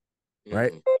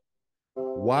 Right? Mm.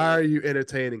 Why are you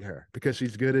entertaining her? Because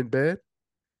she's good in bed?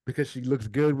 Because she looks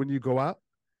good when you go out?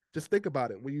 Just think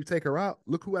about it. When you take her out,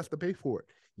 look who has to pay for it.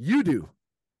 You do.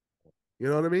 You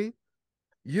know what I mean?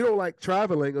 You don't like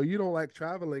traveling, or you don't like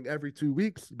traveling every 2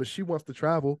 weeks, but she wants to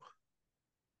travel,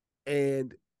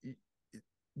 and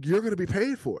you're going to be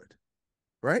paid for it,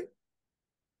 right?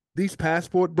 These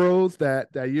passport bros that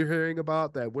you're hearing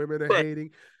about, that women are Right.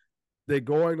 hating, they're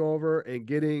going over and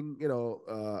getting,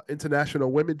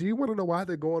 international women. Do you want to know why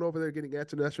they're going over there getting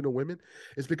international women?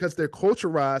 It's because they're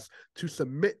culturized to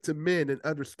submit to men, and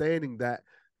understanding that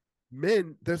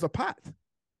men, there's a pot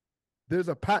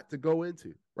to go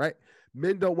into, right?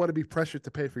 Men don't want to be pressured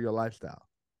to pay for your lifestyle,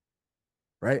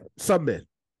 right? Some men,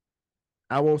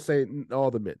 I won't say all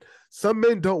the men. Some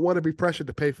men don't want to be pressured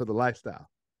to pay for the lifestyle,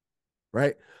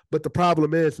 right? But the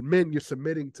problem is, men, you're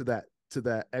submitting to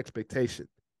that expectation,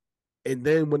 and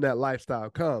then when that lifestyle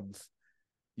comes,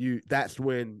 that's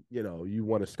when you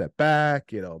want to step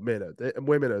back.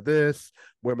 Women are this,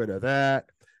 women are that,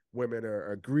 women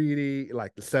are greedy,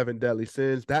 like the seven deadly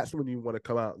sins. That's when you want to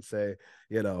come out and say,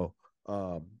 you know,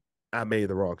 um, I made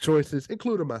the wrong choices,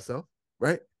 including myself,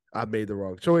 right? I made the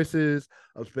wrong choices.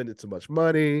 I'm spending too much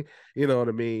money. You know what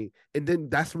I mean? And then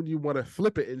that's when you want to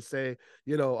flip it and say,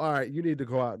 all right, you need to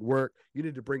go out and work. You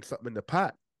need to bring something in the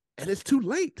pot. And it's too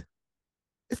late.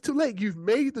 It's too late. You've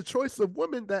made the choice of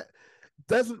woman that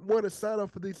doesn't want to sign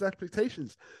up for these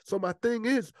expectations. So my thing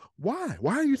is, why?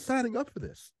 Why are you signing up for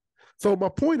this? So my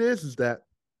point is that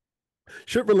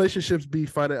should relationships be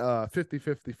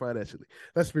 50-50 financially?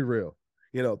 Let's be real.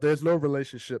 There's no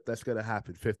relationship that's going to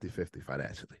happen 50-50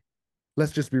 financially.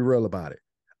 Let's just be real about it.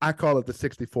 I call it the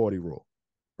 60-40 rule,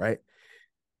 right?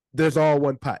 There's all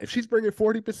one pot. If she's bringing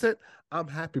 40%, I'm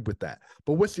happy with that.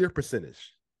 But what's your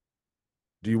percentage?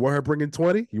 Do you want her bringing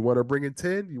 20? You want her bringing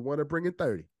 10? You want her bringing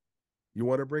 30? You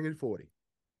want to bring in 40.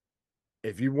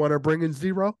 If you want to bring in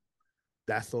 0,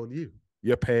 that's on you.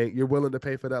 You're willing to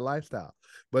pay for that lifestyle.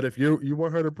 But if you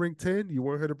want her to bring 10, you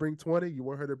want her to bring 20, you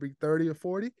want her to bring 30 or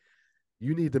 40,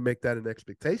 you need to make that an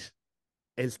expectation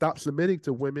and stop submitting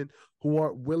to women who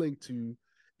aren't willing to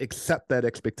accept that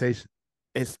expectation,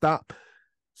 and stop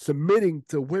submitting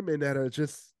to women that are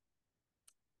just,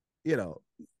 you know,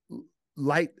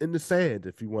 light in the sand,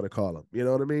 if you want to call them. You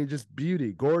know what I mean? Just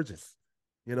beauty, gorgeous.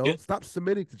 You know, Yeah, stop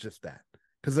submitting to just that,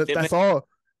 because it that's all.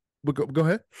 But go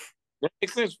ahead. that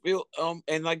makes sense, Phil.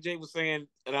 And like Jay was saying,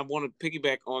 and I want to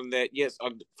piggyback on that. Yes,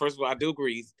 first of all, I do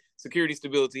agree. Security,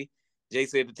 stability. Jay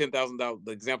said the $10,000,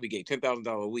 the example he gave, $10,000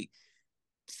 a week.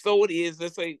 So it is.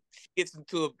 Let's say she gets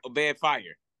into a bad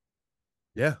fire.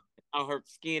 Yeah, Now her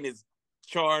skin is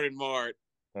charred and marred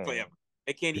forever.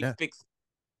 They can't even yeah, fix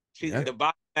it. yeah. The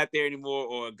body's not there anymore,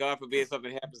 or God forbid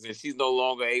something happens and she's no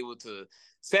longer able to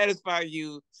satisfy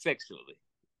you sexually.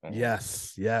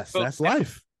 Yes, yes, So that's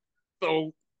life.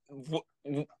 so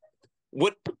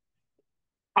what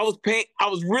I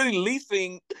was really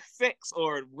leasing sex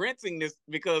or renting this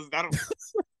because I don't.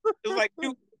 It's like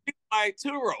you my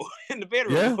Turo in the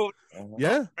bedroom. Yeah,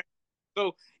 yeah,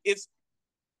 So it's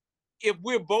if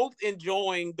we're both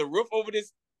enjoying the roof over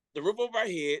our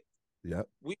head. yep,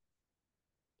 We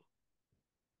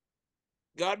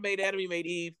God made Adam, He made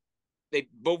Eve. They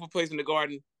both were placed in the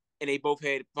garden, and they both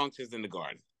had functions in the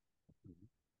garden.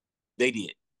 They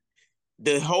did.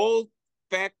 The whole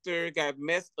factor got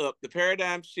messed up. The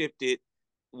paradigm shifted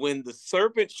when the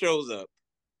serpent shows up,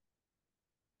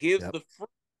 gives yep, the fruit,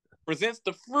 presents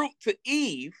the fruit to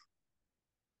Eve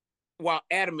while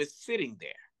Adam is sitting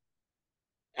there.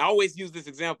 I always use this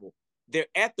example. They're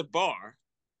at the bar,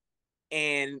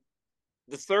 and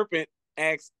the serpent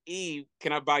asks Eve,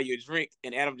 "Can I buy you a drink?"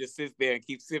 And Adam just sits there and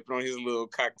keeps sipping on his little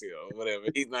cocktail or whatever.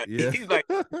 He's not. yeah, He's like.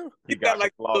 He He's got got his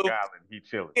like Long little, Island. He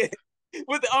chilling.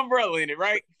 with the umbrella in it,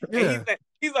 right? And yeah,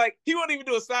 he's like, he won't even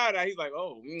do a side eye. He's like,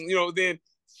 oh, Then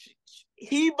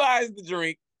he buys the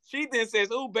drink. She then says,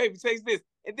 "Oh, baby, taste this,"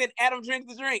 and then Adam drinks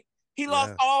the drink. He lost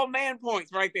yeah. all man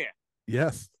points right there.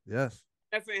 Yes, yes,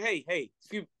 I say, hey,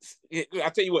 I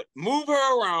tell you what, move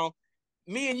her around.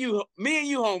 Me and you,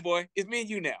 homeboy, it's me and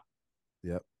you now.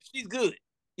 yep, She's good.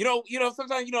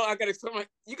 Sometimes I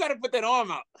you gotta put that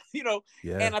arm out,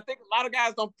 yeah, and I think a lot of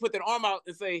guys don't put that arm out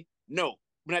and say, no,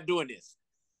 we're not doing this.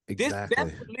 That's exactly. where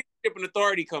leadership and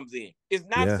authority comes in. It's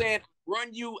not Yeah, saying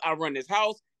run you, I run this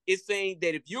house. It's saying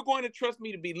that if you're going to trust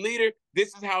me to be leader, this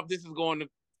is how this is going to,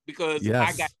 because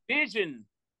I got yes, vision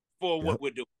for yep, what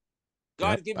we're doing. God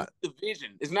yep, is giving you the vision.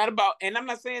 It's not about, and I'm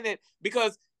not saying that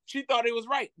because she thought it was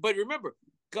right. But remember,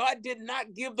 God did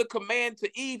not give the command to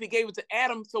Eve. He gave it to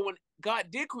Adam. So when God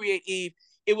did create Eve,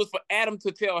 it was for Adam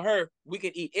to tell her, we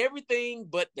can eat everything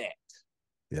but that.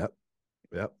 yep,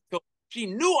 yep, So she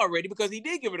knew already because he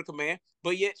did give her the command,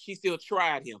 but yet she still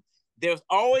tried him. There's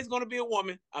always going to be a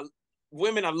woman.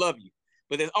 Women, I love you.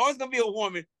 But there's always going to be a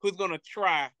woman who's going to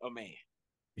try a man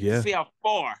to yeah, see how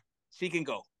far she can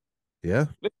go. yeah,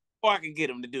 Let's see how far I can get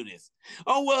him to do this.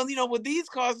 Oh, well, these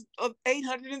cost of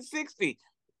 860.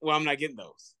 Well, I'm not getting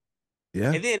those.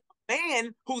 yeah. And then a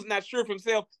man who's not sure of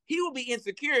himself, he will be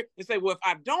insecure and say, well, if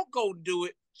I don't go do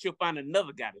it, she'll find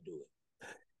another guy to do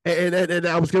it. And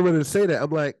I was getting ready to say that. I'm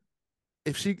like,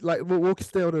 if she like, we'll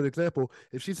stay on an example.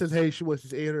 If she says, "Hey, she wants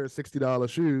these $860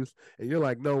 shoes," and you're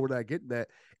like, "No, we're not getting that,"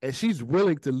 and she's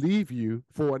willing to leave you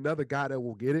for another guy that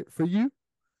will get it for you,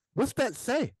 what's that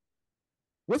say?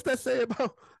 What's that say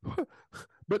about?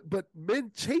 but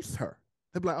men chase her.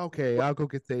 They're like, "Okay, I'll go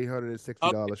get the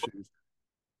 $860 shoes."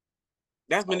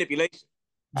 That's manipulation.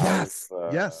 Yes,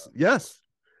 yes, yes.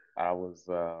 I was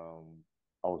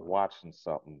I was watching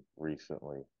something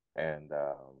recently, and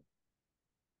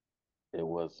it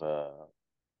was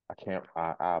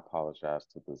I apologize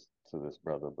to this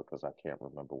brother because I can't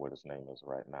remember what his name is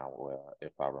right now. Well,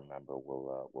 if I remember,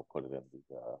 we'll put it in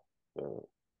the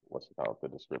what's it called, the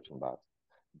description box.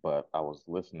 But I was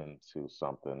listening to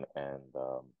something, and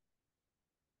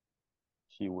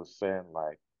he was saying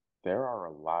like there are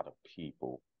a lot of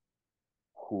people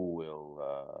who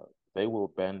will they will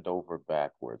bend over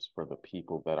backwards for the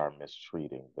people that are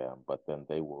mistreating them, but then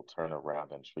they will turn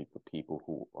around and treat the people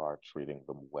who are treating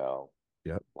them well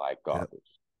Yep, like yep,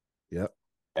 garbage. yep,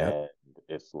 yep. And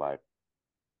it's like,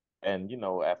 and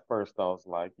at first I was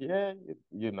like, yeah,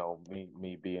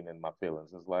 me being in my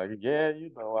feelings is like, yeah,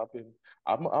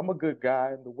 I'm a good guy,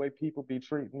 and the way people be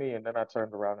treating me. And then I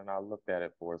turned around and I looked at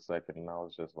it for a second, and I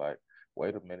was just like,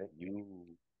 wait a minute, you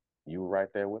right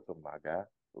there with them, my guy.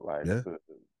 Like Yeah,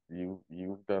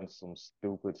 you've done some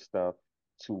stupid stuff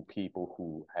to people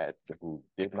who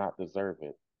did not deserve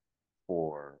it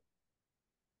for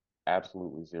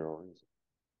absolutely zero reason.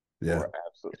 yeah,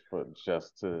 For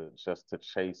just to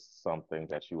chase something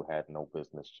that you had no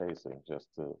business chasing, just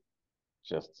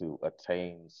to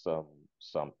attain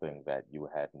something that you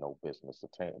had no business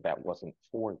attain, that wasn't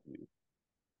for you,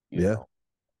 you yeah, know.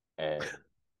 And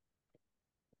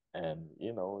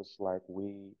it's like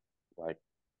we like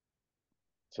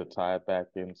to tie it back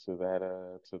into that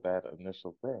to that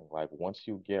initial thing, like once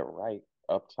you get right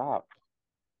up top,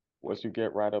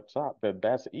 then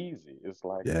that's easy. It's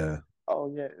like, Yeah.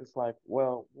 oh yeah, it's like,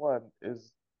 well, one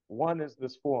is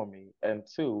this for me, and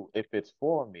two, if it's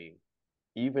for me,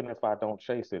 even if I don't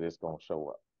chase it, it's gonna show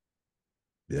up.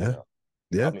 You Yeah. know,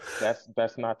 I Yeah. mean,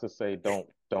 that's not to say don't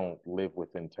live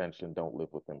with intention, don't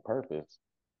live within purpose,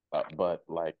 but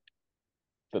like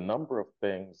the number of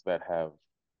things that have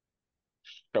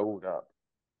showed up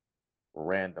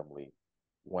randomly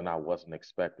when I wasn't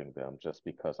expecting them, just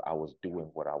because I was doing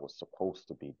what I was supposed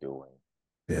to be doing,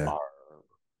 Yeah. are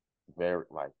very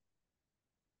like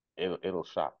it'll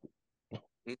shock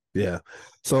you. Yeah.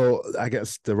 So I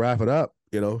guess to wrap it up,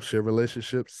 should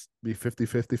relationships be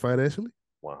 50-50 financially? If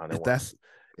 101. that's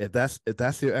if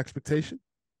that's your expectation,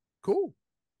 cool.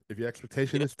 If your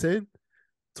expectation Yeah, is 10,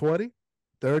 20,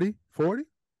 30, 40,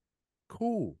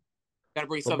 cool. gotta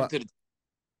bring But something to the.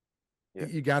 Yeah.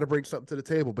 you got to bring something to the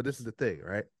table. But this is the thing,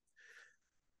 right?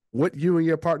 What you and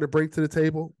your partner bring to the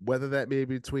table, whether that may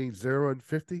be between 0 and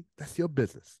 50, that's your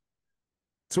business.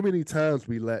 Too many times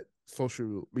we let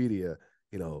social media,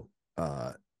 you know,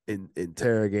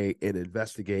 interrogate and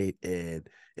investigate and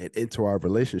into our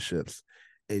relationships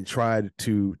and try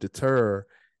to deter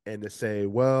and to say,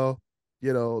 well,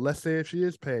 let's say if she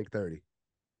is paying 30,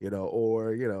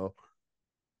 or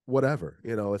whatever,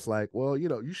 it's like, well,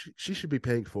 she should be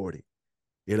paying 40,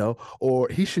 or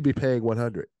he should be paying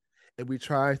 100. And we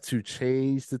try to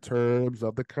change the terms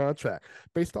of the contract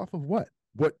based off of what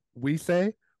we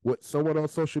say, what someone on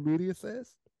social media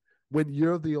says, when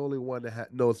you're the only one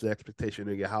that knows the expectation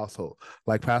in your household.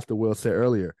 Like Pastor Will said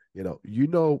earlier,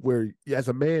 where, as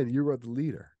a man, you are the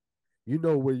leader. You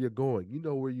know where you're going. You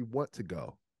know where you want to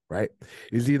go, right?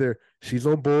 It's either she's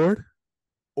on board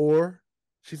or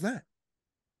she's not.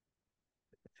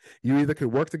 You either can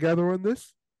work together on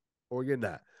this or you're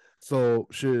not. So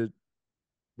should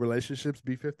relationships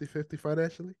be 50-50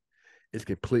 financially? It's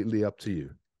completely up to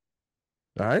you.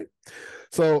 All right.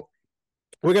 So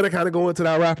we're gonna kind of go into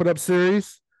that wrapping up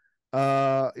series.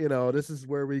 This is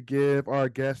where we give our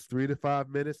guests 3 to 5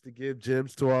 minutes to give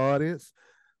gems to our audience.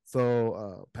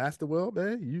 So, Pastor Will,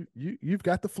 man, you've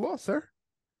got the floor, sir.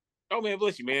 Oh man,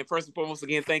 bless you, man. First and foremost,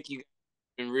 again, thank you. It's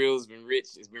been real, it's been rich,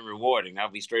 it's been rewarding. I'll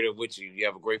be straight up with you. You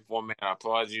have a great format. I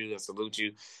applaud you. I salute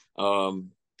you.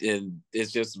 And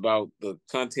it's just about the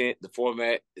content, the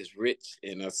format is rich,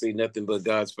 and I see nothing but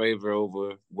God's favor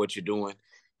over what you're doing.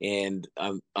 And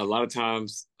a lot of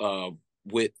times,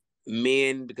 with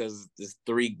men, because there's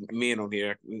 3 men on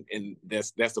here, and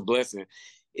that's a blessing.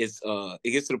 It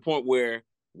gets to the point where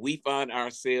we find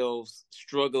ourselves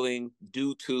struggling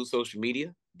due to social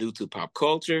media, due to pop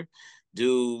culture,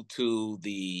 due to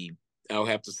the, I'll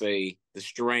have to say, the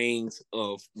strains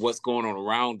of what's going on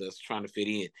around us trying to fit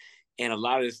in. And a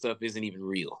lot of this stuff isn't even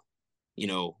real.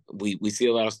 We see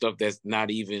a lot of stuff that's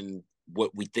not even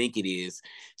what we think it is.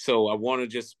 So I want to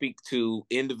just speak to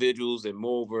individuals, and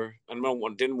moreover,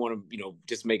 didn't want to,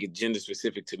 just make it gender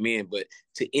specific to men, but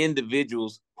to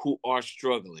individuals who are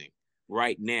struggling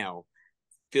right now,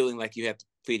 feeling like you have to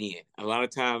fit in. A lot of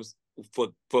times for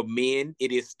men,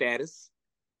 it is status,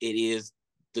 it is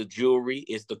the jewelry,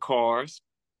 it's the cars,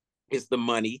 it's the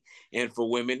money, and for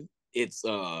women, it's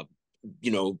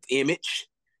image,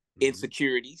 Mm-hmm.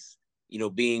 insecurities,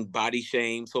 being body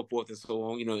shamed, so forth and so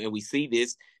on. And we see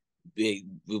this big,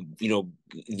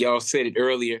 y'all said it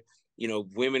earlier.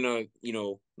 Women are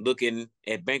looking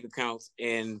at bank accounts,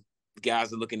 and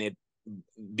guys are looking at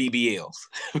BBLs,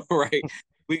 right?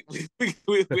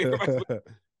 Everybody's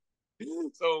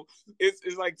so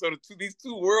it's like, so these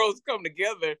two worlds come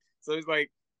together. So it's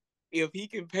like, if he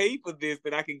can pay for this,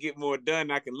 then I can get more done.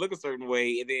 I can look a certain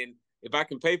way, and then if I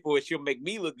can pay for it, she'll make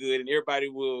me look good, and everybody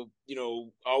will,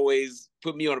 always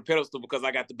put me on a pedestal because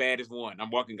I got the baddest one.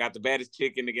 Got the baddest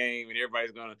chick in the game, and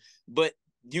everybody's gonna. But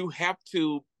you have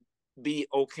to be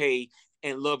okay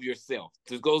and love yourself.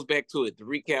 This goes back to it. The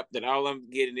recap that all I'm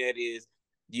getting at is,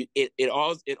 it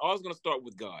all's gonna start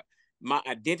with God. My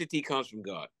identity comes from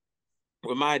God.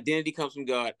 When my identity comes from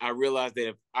God, I realize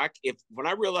that if when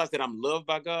I realize that I'm loved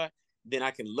by God, then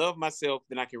I can love myself,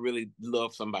 then I can really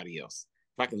love somebody else.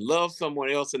 If I can love someone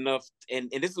else enough, and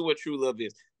this is what true love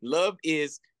is. Love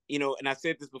is, and I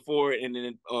said this before, and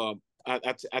then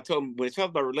I told him, when it talks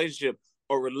about relationship,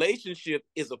 a relationship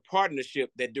is a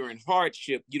partnership that during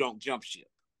hardship you don't jump ship.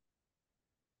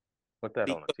 Put that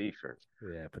on a t-shirt.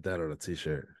 Yeah, put that on a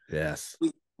t-shirt. Yes.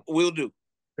 We'll do.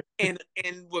 And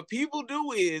what people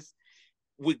do is,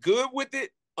 we're good with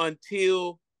it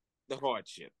until the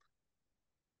hardship.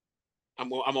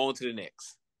 I'm on to the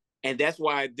next. And that's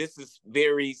why this is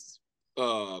very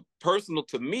personal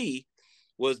to me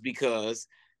was because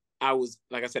I was,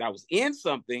 like I said, I was in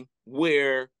something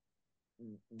where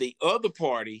the other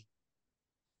party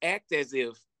act as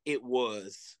if it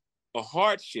was a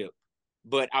hardship,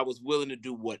 but I was willing to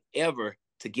do whatever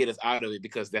to get us out of it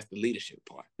because that's the leadership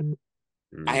part.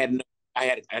 Mm-hmm.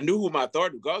 I knew who my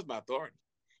authority was. God was my authority.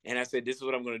 And I said, this is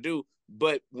what I'm going to do.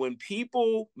 But when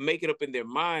people make it up in their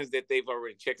minds that they've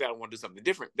already checked out and want to do something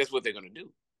different, that's what they're going to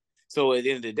do. So at the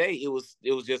end of the day, it was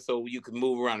just so you could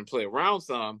move around and play around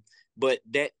some, but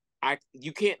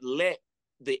you can't let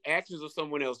the actions of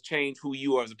someone else change who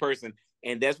you are as a person.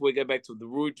 And that's where we got back to the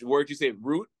word you said,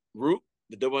 root,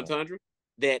 the double entendre,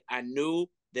 that I knew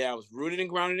that I was rooted and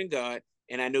grounded in God,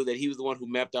 and I knew that he was the one who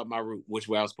mapped out my route, which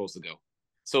way I was supposed to go.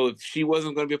 So if she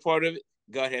wasn't going to be a part of it,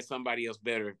 God had somebody else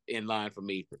better in line for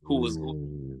me who was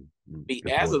going to be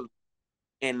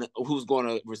and who's going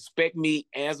to respect me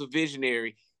as a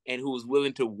visionary and who was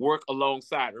willing to work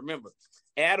alongside. Remember,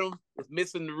 Adam was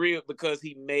missing the rib because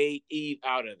he made Eve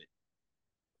out of it.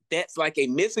 That's like a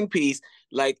missing piece,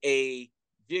 like a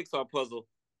jigsaw puzzle.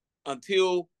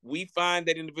 Until we find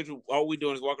that individual, all we're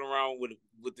doing is walking around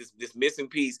with this missing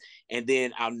piece, and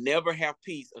then I'll never have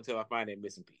peace until I find that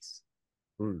missing piece.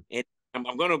 And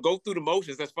I'm going to go through the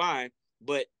motions, that's fine,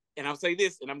 and I'll say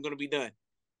this, and I'm going to be done.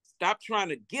 Stop trying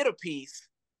to get a piece,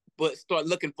 but start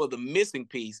looking for the missing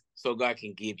piece so God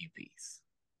can give you peace.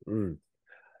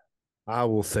 I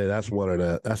will say that's one of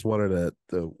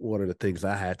the things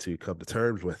I had to come to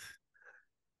terms with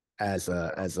as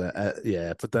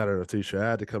put that on a t-shirt. I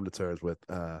had to come to terms with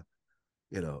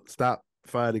stop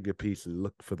finding a piece and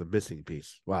look for the missing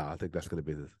piece. Wow, I think that's going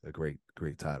to be a great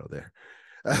title there.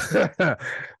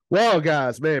 Well,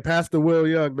 guys, man, Pastor Will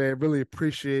Young, man, really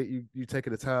appreciate you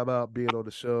taking the time out being on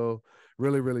the show.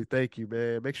 Really thank you,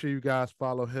 man. Make sure you guys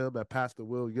follow him at Pastor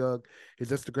Will Young. His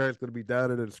Instagram is going to be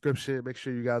down in the description. Make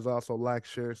sure you guys also like,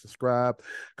 share, subscribe,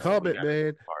 comment,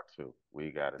 man. Part 2. We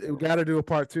got to do a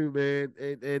part 2, man,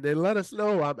 and let us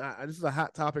know. This is a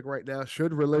hot topic right now.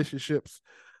 Should relationships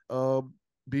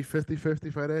be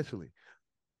 50-50 financially?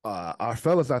 Our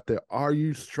fellas out there, are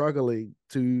you struggling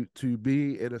to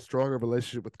be in a stronger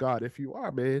relationship with God? If you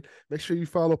are, man, make sure you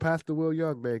follow Pastor Will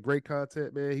Young, man. Great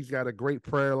content, man. He's got a great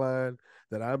prayer line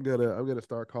that I'm gonna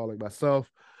start calling myself.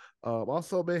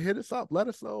 Also, man, hit us up. Let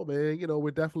us know, man.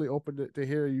 We're definitely open to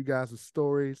hear you guys'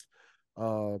 stories.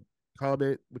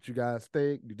 Comment what you guys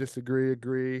think. You disagree,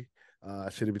 agree.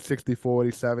 Should it be 60-40,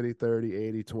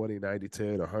 70-30, 80-20,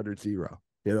 90-10, or 100-0?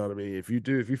 You know what I mean? If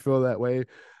you feel that way,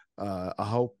 I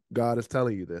hope God is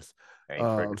telling you this.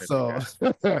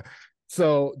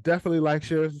 So definitely like,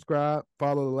 share, and subscribe.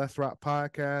 Follow the Let's Rock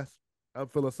Podcast. I'm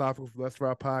Philosophical from Let's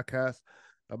Rock Podcast.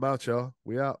 I'm out, y'all.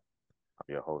 We out.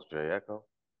 I'm your host, Jay Echo.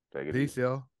 Take it Peace, easy.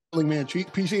 y'all. Man,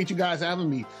 appreciate you guys having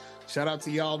me. Shout out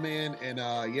to y'all, man. And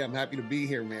I'm happy to be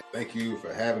here, man. Thank you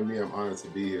for having me. I'm honored to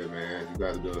be here, man. You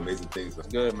guys are doing amazing things.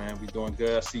 Good, man. We doing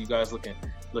good. I see you guys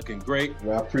looking great.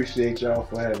 Well, I appreciate y'all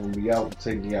for having me out,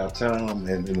 taking y'all time,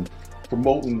 and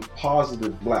promoting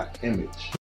positive Black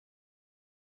image.